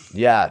on.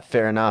 Yeah,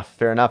 fair enough.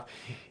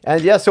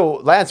 And so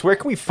Lance, where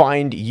can we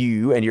find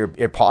you and your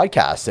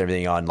podcast,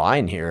 everything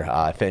online here?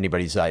 If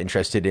anybody's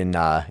interested in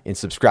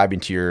subscribing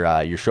to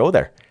your show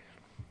there.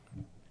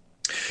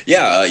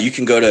 Yeah, you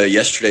can go to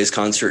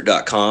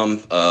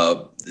yesterdaysconcert.com.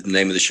 The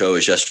name of the show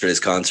is Yesterday's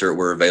Concert.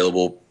 We're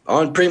available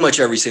on pretty much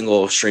every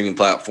single streaming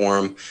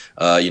platform.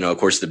 Of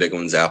course, the big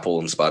ones, Apple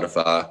and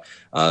Spotify.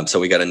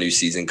 So we got a new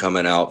season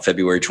coming out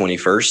February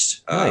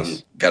 21st.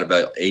 Nice. Got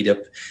about 8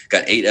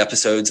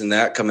 episodes in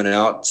that coming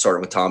out,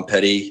 starting with Tom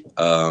Petty.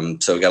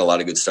 So we got a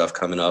lot of good stuff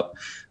coming up.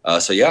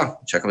 So yeah,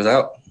 check us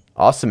out.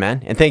 Awesome,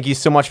 man. And thank you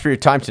so much for your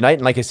time tonight.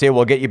 And like I say,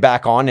 we'll get you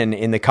back on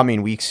in the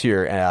coming weeks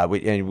here. And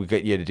we'll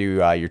get you to do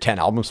your 10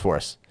 albums for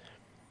us.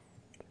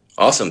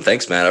 Awesome.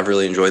 Thanks, man. I've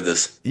really enjoyed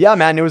this. Yeah,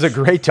 man. It was a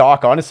great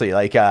talk, honestly.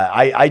 Like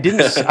I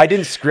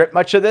didn't script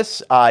much of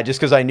this just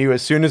because I knew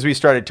as soon as we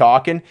started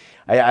talking,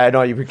 I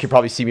know you could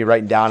probably see me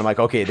writing down. I'm like,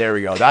 okay, there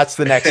we go. That's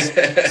the next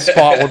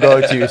spot we'll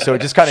go to. So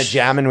just kind of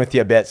jamming with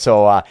you a bit.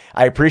 So I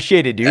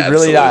appreciate it, dude.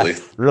 Absolutely.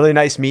 Really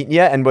nice meeting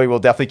you. And we will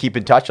definitely keep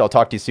in touch. I'll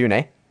talk to you soon,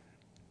 eh?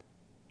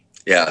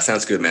 Yeah,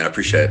 sounds good, man. I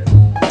appreciate it.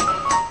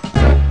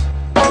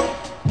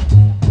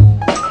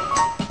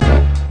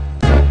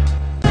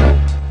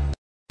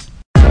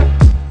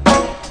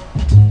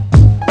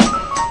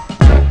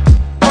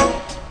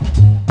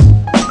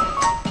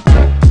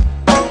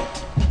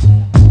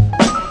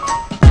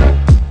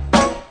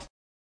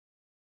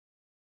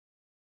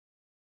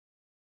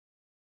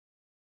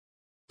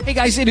 Hey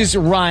guys, it is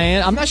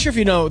Ryan. I'm not sure if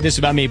you know this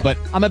about me, but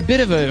I'm a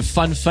bit of a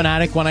fun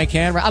fanatic when I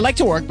can. I like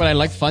to work, but I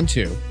like fun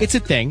too. It's a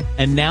thing.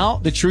 And now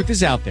the truth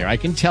is out there. I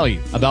can tell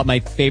you about my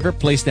favorite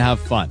place to have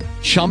fun.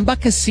 Chumba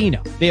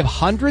Casino. They have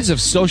hundreds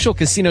of social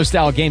casino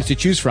style games to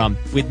choose from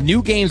with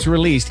new games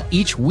released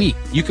each week.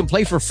 You can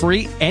play for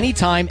free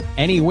anytime,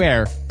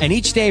 anywhere. And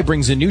each day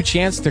brings a new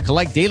chance to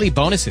collect daily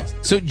bonuses.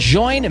 So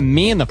join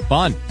me in the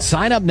fun.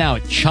 Sign up now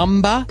at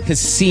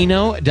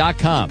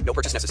ChumbaCasino.com. No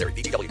purchase necessary.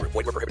 VGW Group.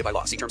 Void where prohibited by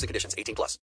law. See terms and conditions. 18+.